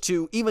foolish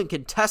to even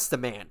contest the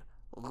man.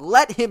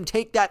 Let him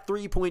take that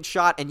 3-point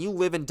shot, and you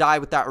live and die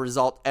with that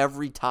result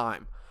every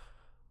time.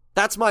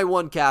 That's my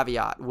one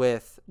caveat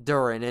with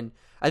Duren, and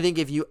I think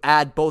if you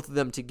add both of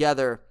them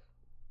together,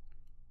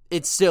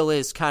 it still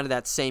is kind of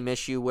that same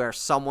issue where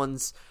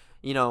someone's,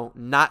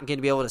 not going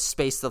to be able to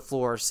space the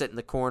floor or sit in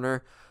the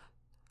corner.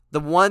 The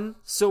one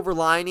silver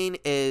lining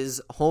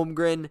is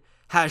Holmgren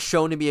has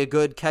shown to be a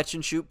good catch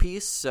and shoot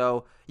piece,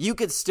 so you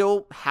could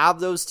still have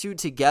those two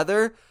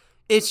together.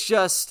 It's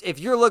just, if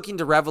you're looking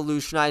to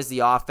revolutionize the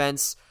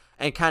offense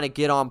and kind of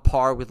get on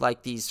par with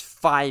like these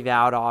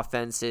 5-out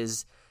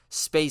offenses,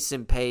 space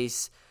and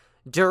pace,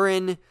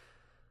 Duren,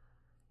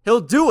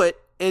 he'll do it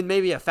in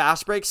maybe a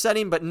fast break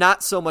setting, but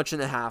not so much in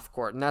the half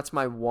court. And that's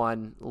my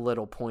one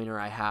little pointer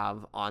I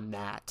have on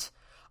that.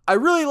 I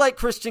really like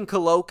Christian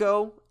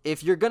Koloko.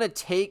 If you're going to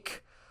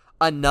take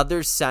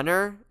another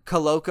center,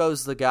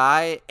 Koloko's the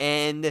guy.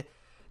 And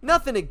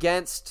nothing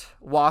against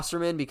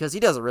Wasserman, because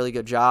he does a really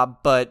good job,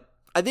 but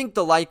I think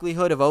the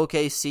likelihood of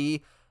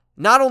OKC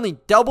not only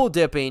double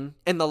dipping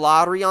in the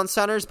lottery on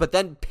centers, but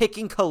then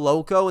picking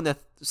Koloko in the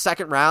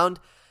second round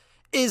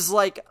is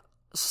like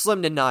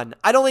slim to none.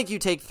 I don't think you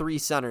take 3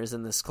 centers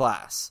in this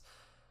class.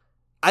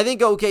 I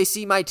think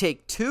OKC might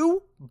take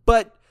 2,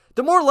 but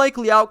the more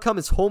likely outcome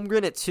is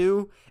Holmgren at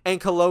 2 and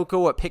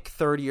Koloko at pick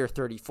 30 or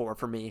 34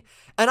 for me.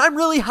 And I'm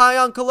really high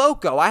on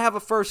Koloko. I have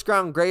a first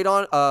round grade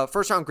on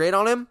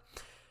him.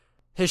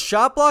 His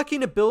shot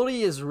blocking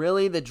ability is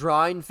really the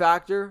drawing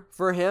factor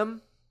for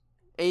him.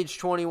 Age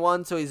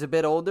 21, so he's a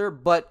bit older,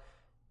 but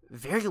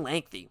very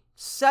lengthy.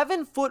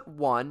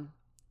 7'1",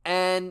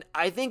 and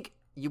I think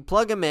you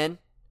plug him in,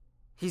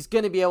 he's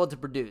going to be able to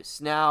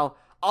produce. Now,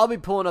 I'll be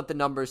pulling up the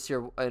numbers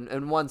here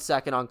in 1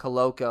 second on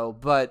Koloko,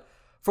 but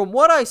from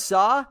what I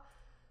saw,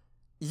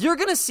 you're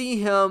going to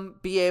see him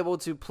be able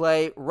to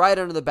play right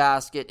under the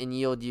basket and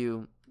yield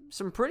you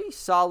some pretty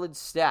solid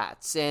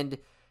stats. And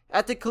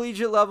at the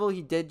collegiate level,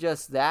 he did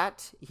just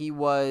that. He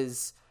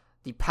was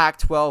the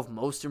Pac-12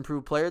 most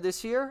improved player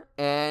this year,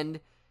 and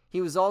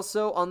he was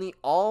also on the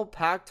all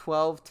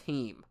Pac-12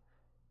 team.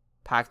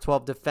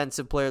 Pac-12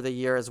 Defensive Player of the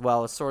Year as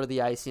well as sort of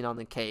the icing on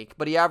the cake.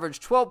 But he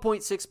averaged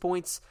 12.6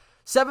 points,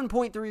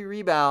 7.3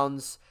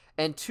 rebounds,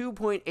 and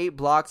 2.8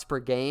 blocks per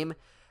game.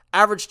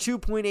 Averaged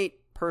 2.8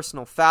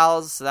 personal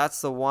fouls, so that's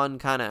the one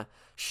kind of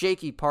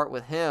shaky part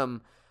with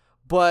him.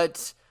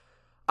 But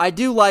I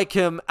do like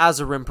him as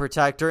a rim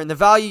protector, and the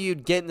value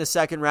you'd get in the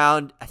second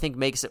round, I think,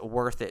 makes it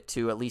worth it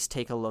to at least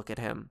take a look at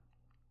him.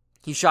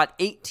 He shot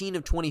 18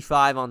 of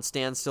 25 on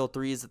standstill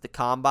threes at the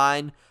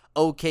Combine.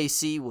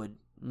 OKC would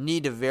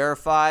need to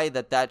verify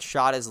that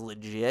shot is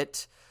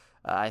legit,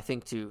 I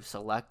think, to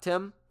select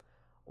him.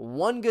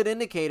 One good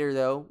indicator,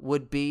 though,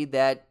 would be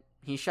that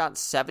he shot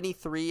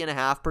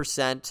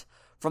 73.5%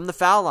 from the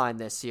foul line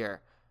this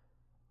year.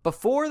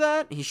 Before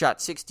that, he shot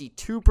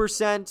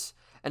 62%,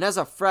 and as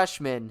a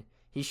freshman,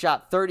 he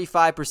shot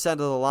 35% of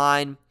the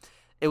line.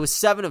 It was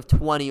 7 of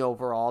 20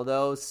 overall,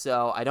 though,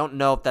 so I don't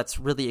know if that's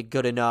really a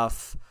good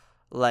enough,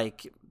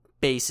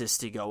 basis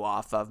to go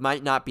off of.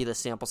 Might not be the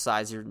sample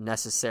size you're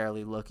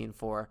necessarily looking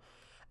for.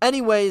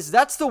 Anyways,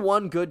 that's the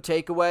one good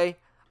takeaway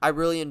I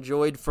really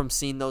enjoyed from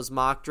seeing those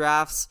mock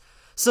drafts.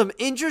 Some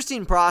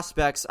interesting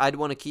prospects I'd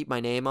want to keep my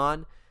name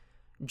on.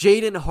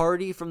 Jaden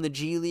Hardy from the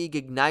G League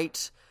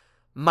Ignite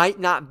might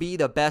not be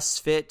the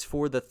best fit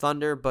for the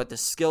Thunder, but the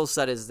skill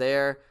set is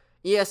there.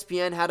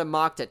 ESPN had him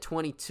mocked at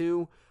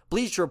 22.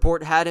 Bleacher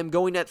Report had him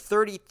going at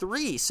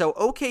 33, so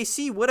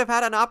OKC would have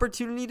had an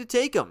opportunity to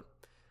take him.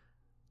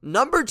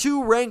 Number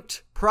 2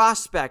 ranked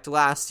prospect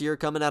last year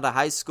coming out of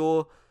high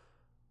school.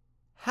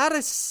 Had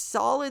a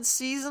solid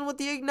season with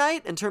the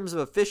Ignite in terms of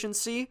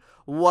efficiency.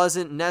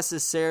 Wasn't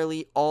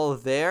necessarily all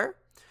there.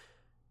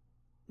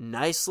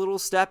 Nice little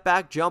step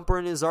back jumper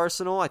in his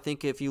arsenal. I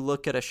think if you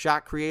look at a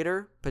shot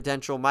creator,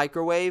 potential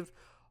microwave,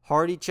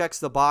 Hardy checks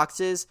the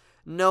boxes.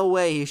 No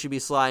way he should be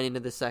sliding into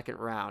the second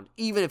round,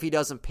 even if he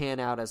doesn't pan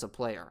out as a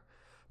player.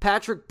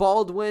 Patrick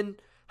Baldwin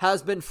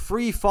has been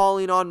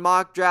free-falling on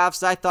mock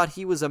drafts. I thought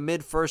he was a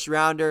mid-first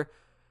rounder.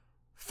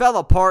 Fell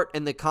apart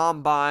in the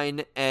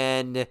Combine,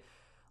 and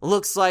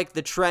looks like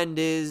the trend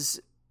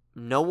is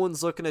no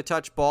one's looking to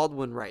touch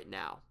Baldwin right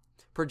now.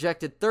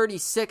 Projected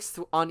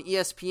 36th on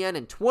ESPN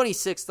and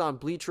 26th on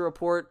Bleacher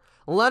Report.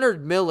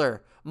 Leonard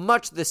Miller,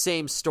 much the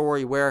same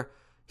story, where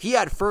he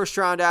had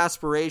first-round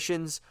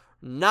aspirations.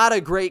 Not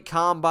a great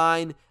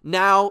Combine.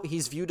 Now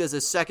he's viewed as a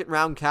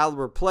second-round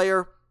caliber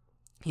player.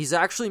 He's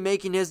actually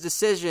making his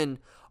decision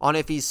on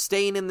if he's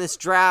staying in this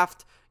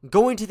draft,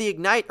 going to the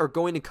Ignite, or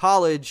going to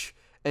college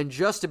in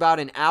just about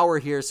an hour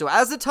here. So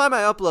as the time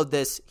I upload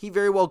this, he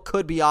very well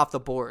could be off the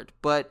board.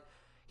 But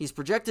he's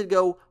projected to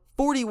go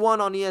 41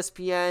 on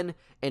ESPN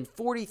and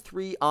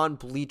 43 on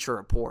Bleacher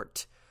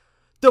Report.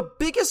 The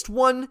biggest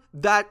one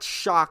that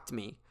shocked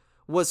me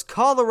was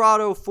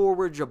Colorado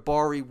forward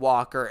Jabari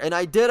Walker. And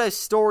I did a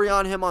story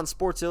on him on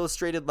Sports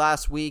Illustrated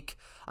last week.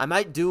 I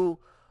might do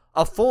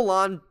a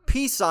full-on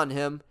piece on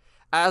him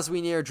as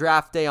we near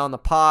draft day on the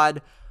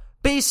pod.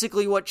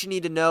 Basically what you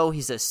need to know,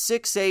 he's a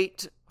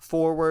 6'8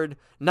 forward,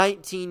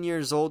 19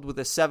 years old with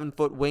a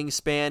 7-foot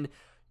wingspan.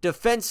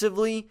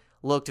 Defensively,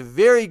 looked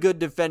very good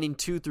defending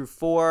 2 through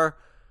 4.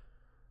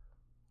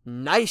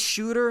 Nice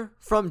shooter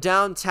from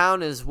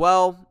downtown as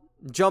well.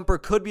 Jumper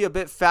could be a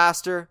bit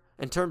faster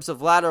in terms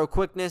of lateral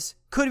quickness.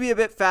 Could be a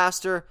bit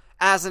faster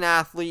as an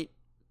athlete.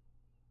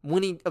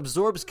 When he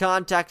absorbs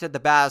contact at the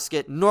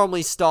basket,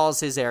 normally stalls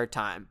his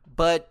airtime.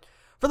 But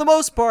for the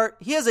most part,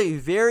 he has a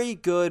very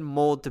good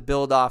mold to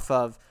build off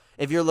of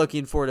if you're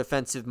looking for a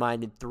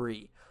defensive-minded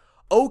 3.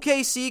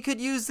 OKC could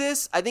use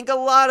this. I think a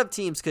lot of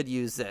teams could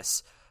use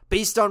this.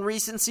 Based on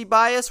recency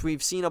bias,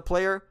 we've seen a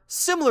player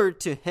similar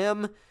to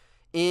him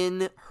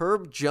in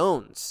Herb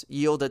Jones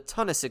yield a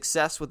ton of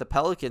success with the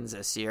Pelicans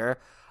this year.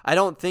 I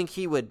don't think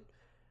he would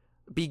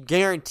be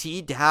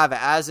guaranteed to have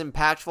as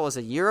impactful as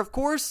a year, of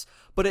course,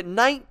 but at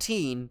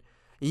 19,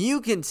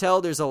 you can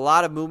tell there's a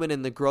lot of movement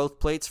in the growth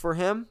plates for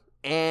him,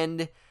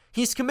 and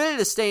he's committed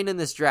to staying in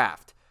this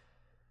draft.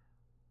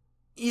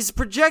 He's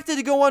projected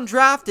to go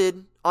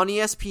undrafted on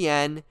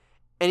ESPN,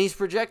 and he's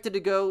projected to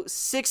go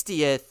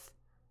 60th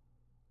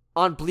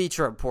on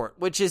Bleacher Report,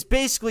 which is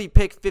basically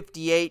pick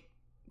 58,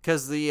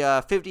 because the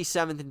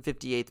 57th and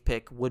 58th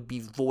pick would be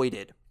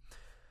voided.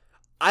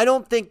 I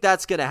don't think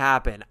that's going to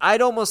happen.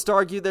 I'd almost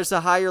argue there's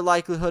a higher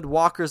likelihood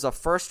Walker's a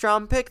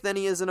first-round pick than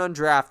he is an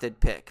undrafted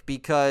pick,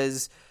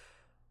 because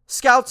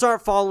scouts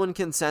aren't following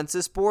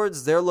consensus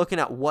boards. They're looking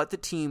at what the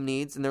team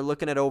needs, and they're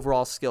looking at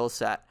overall skill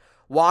set.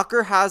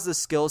 Walker has the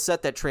skill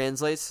set that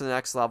translates to the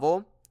next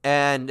level,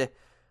 and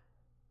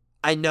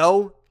I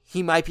know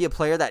he might be a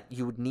player that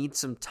you would need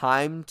some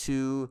time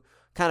to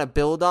kind of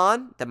build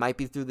on. That might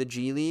be through the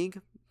G League,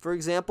 for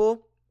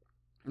example.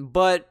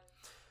 But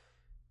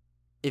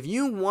if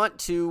you want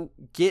to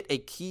get a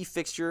key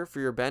fixture for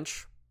your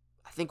bench,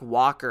 I think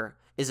Walker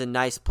is a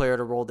nice player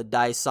to roll the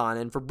dice on.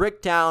 And for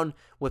Bricktown,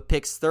 with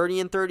picks 30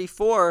 and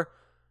 34,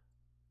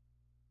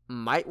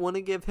 might want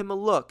to give him a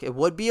look. It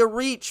would be a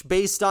reach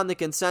based on the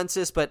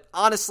consensus, but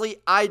honestly,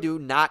 I do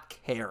not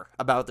care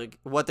about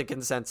what the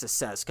consensus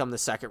says come the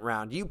second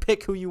round. You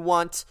pick who you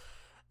want,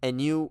 and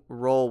you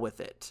roll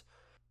with it.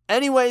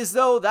 Anyways,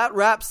 though, that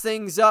wraps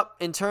things up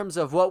in terms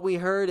of what we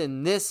heard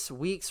in this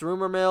week's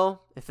Rumor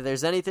Mill. If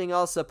there's anything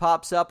else that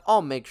pops up,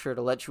 I'll make sure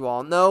to let you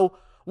all know.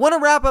 Want to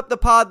wrap up the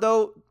pod,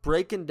 though,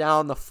 breaking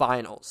down the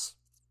finals.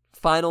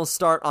 Finals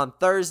start on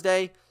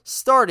Thursday,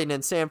 starting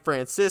in San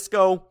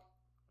Francisco.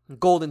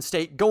 Golden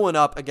State going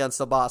up against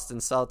the Boston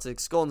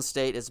Celtics. Golden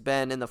State has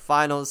been in the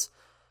finals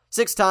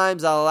 6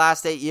 times out of the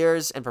last 8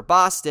 years, and for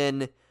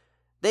Boston,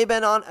 they've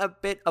been on a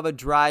bit of a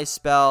dry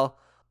spell.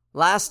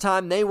 Last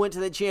time they went to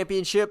the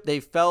championship,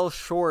 they fell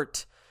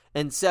short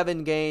in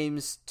 7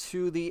 games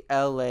to the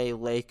LA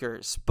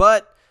Lakers,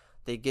 but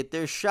they get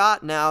their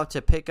shot now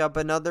to pick up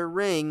another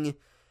ring.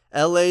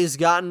 LA's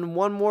gotten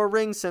one more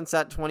ring since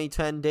that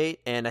 2010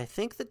 date, and I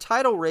think the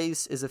title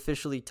race is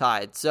officially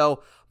tied.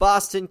 So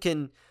Boston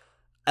can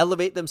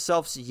elevate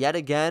themselves yet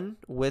again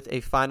with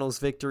a finals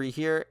victory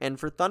here. And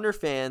for Thunder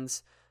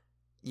fans,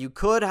 you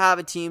could have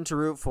a team to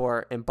root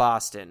for in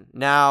Boston.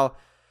 Now,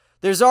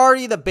 there's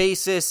already the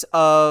basis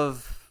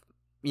of,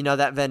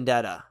 that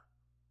vendetta.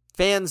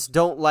 Fans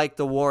don't like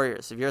the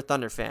Warriors, if you're a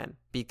Thunder fan,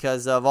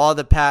 because of all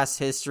the past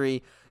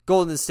history.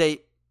 Golden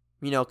State,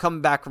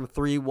 coming back from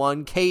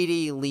 3-1,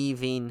 KD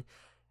leaving.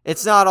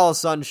 It's not all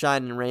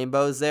sunshine and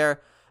rainbows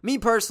there. Me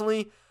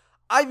personally,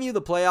 I view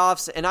the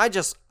playoffs, and I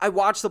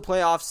watch the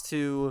playoffs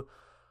to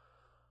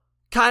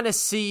kind of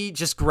see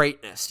just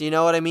greatness. You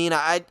know what I mean?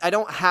 I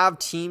don't have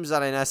teams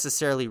that I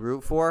necessarily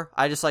root for.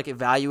 I just like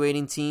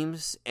evaluating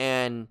teams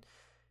and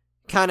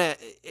kind of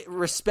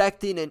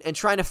respecting and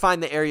trying to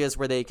find the areas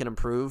where they can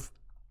improve.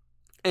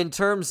 In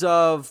terms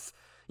of,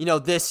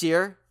 this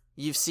year,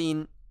 you've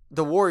seen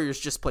the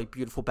Warriors just play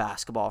beautiful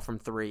basketball from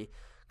 3.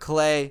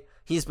 Klay,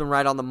 he's been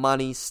right on the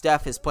money.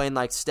 Steph is playing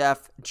like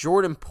Steph.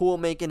 Jordan Poole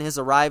making his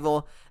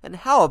arrival. And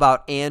how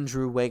about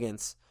Andrew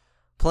Wiggins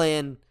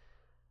playing?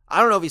 I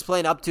don't know if he's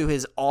playing up to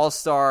his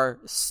all-star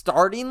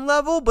starting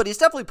level, but he's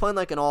definitely playing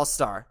like an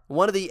all-star.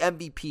 One of the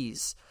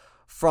MVPs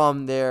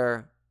from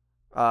their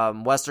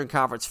Western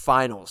Conference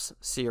Finals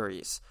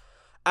series.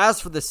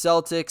 As for the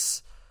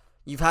Celtics,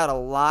 you've had a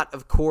lot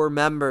of core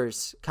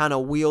members kind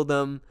of wheel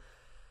them.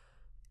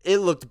 It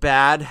looked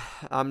bad,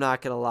 I'm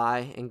not going to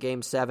lie. In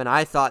Game 7,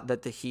 I thought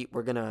that the Heat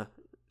were going to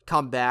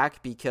come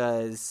back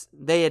because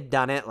they had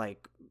done it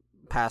like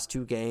past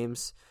 2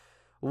 games.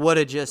 Would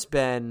have just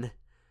been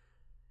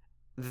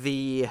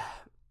the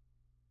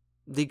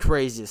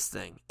craziest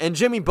thing. And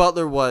Jimmy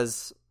Butler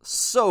was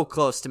so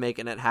close to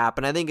making it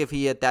happen. I think if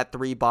he hit that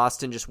 3,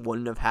 Boston just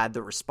wouldn't have had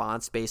the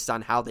response based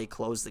on how they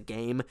closed the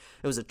game.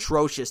 It was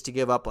atrocious to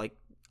give up like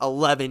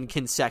 11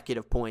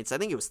 consecutive points. I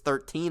think it was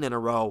 13 in a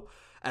row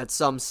at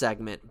some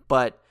segment,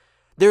 but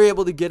they're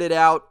able to get it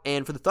out.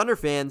 And for the Thunder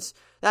fans,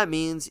 that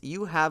means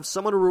you have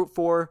someone to root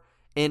for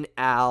in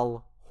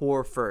Al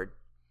Horford.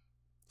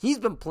 He's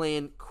been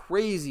playing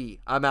crazy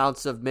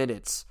amounts of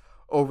minutes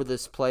over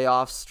this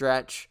playoff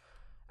stretch,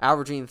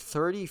 averaging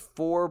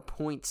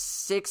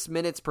 34.6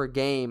 minutes per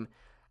game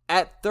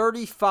at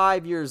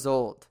 35 years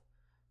old.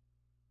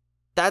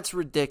 That's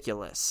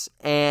ridiculous.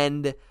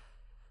 And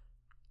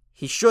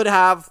he should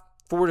have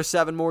 4 to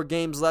 7 more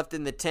games left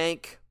in the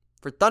tank.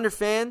 For Thunder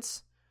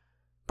fans,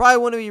 probably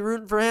want to be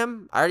rooting for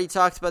him. I already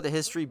talked about the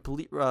history,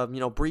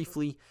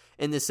 briefly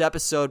in this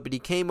episode, but he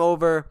came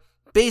over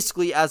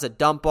basically as a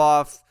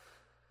dump-off,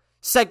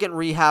 second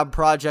rehab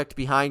project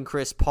behind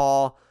Chris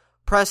Paul.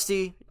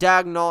 Presti,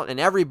 Dagnall, and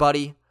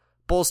everybody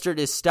bolstered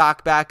his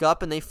stock back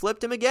up, and they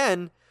flipped him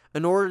again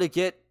in order to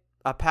get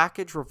a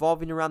package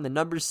revolving around the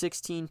number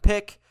 16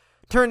 pick.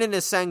 Turned into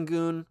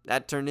Sengun,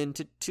 that turned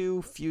into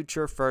 2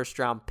 future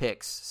first-round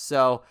picks.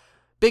 So,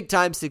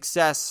 big-time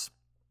success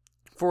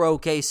for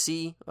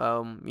OKC,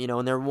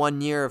 in their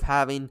 1 year of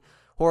having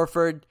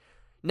Horford.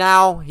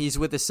 Now he's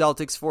with the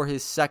Celtics for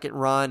his second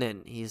run,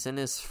 and he's in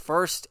his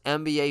first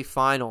NBA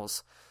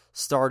Finals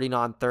starting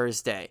on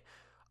Thursday.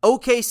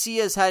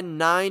 OKC has had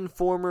 9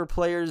 former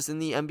players in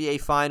the NBA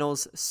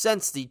Finals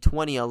since the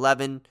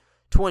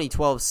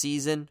 2011-2012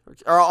 season.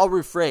 Or I'll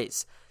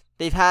rephrase.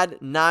 They've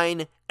had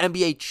 9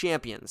 NBA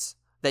champions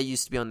that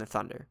used to be on the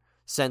Thunder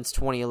since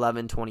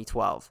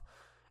 2011-2012.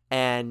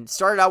 And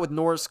started out with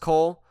Norris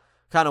Cole.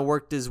 Kind of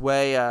worked his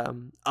way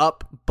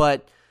up,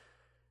 but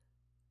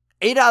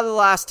 8 out of the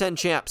last 10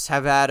 champs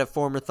have had a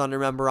former Thunder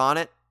member on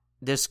it.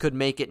 This could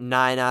make it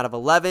 9 out of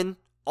 11.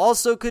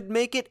 Also could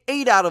make it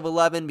 8 out of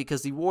 11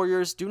 because the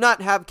Warriors do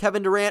not have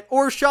Kevin Durant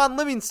or Sean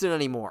Livingston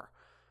anymore.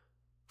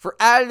 For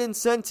added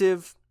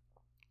incentive,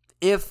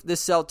 if the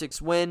Celtics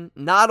win,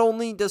 not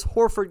only does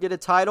Horford get a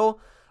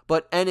title,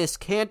 but Enes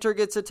Kanter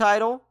gets a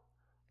title,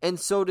 and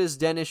so does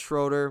Dennis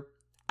Schroeder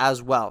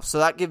as well. So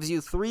that gives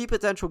you 3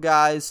 potential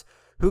guys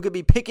who could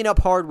be picking up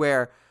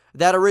hardware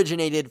that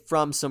originated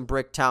from some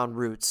Bricktown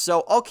roots.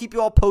 So I'll keep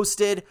you all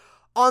posted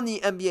on the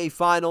NBA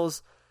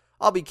Finals.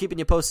 I'll be keeping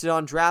you posted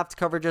on draft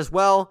coverage as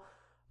well.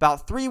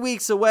 About 3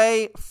 weeks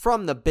away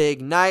from the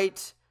big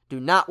night. Do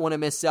not want to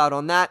miss out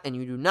on that, and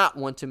you do not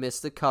want to miss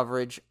the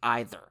coverage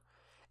either.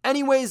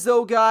 Anyways,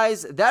 though,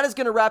 guys, that is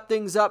going to wrap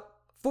things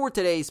up for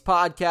today's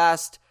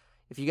podcast.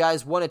 If you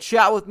guys want to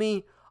chat with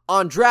me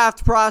on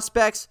draft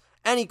prospects,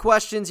 any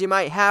questions you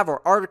might have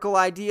or article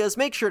ideas,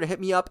 make sure to hit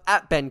me up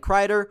at Ben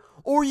Kreider,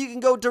 or you can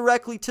go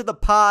directly to the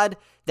pod.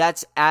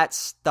 That's at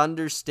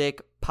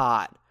Thunderstick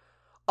Pod.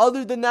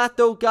 Other than that,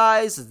 though,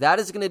 guys, that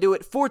is going to do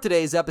it for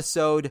today's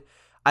episode.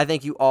 I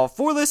thank you all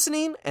for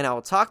listening, and I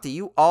will talk to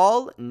you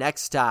all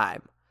next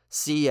time.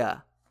 See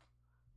ya.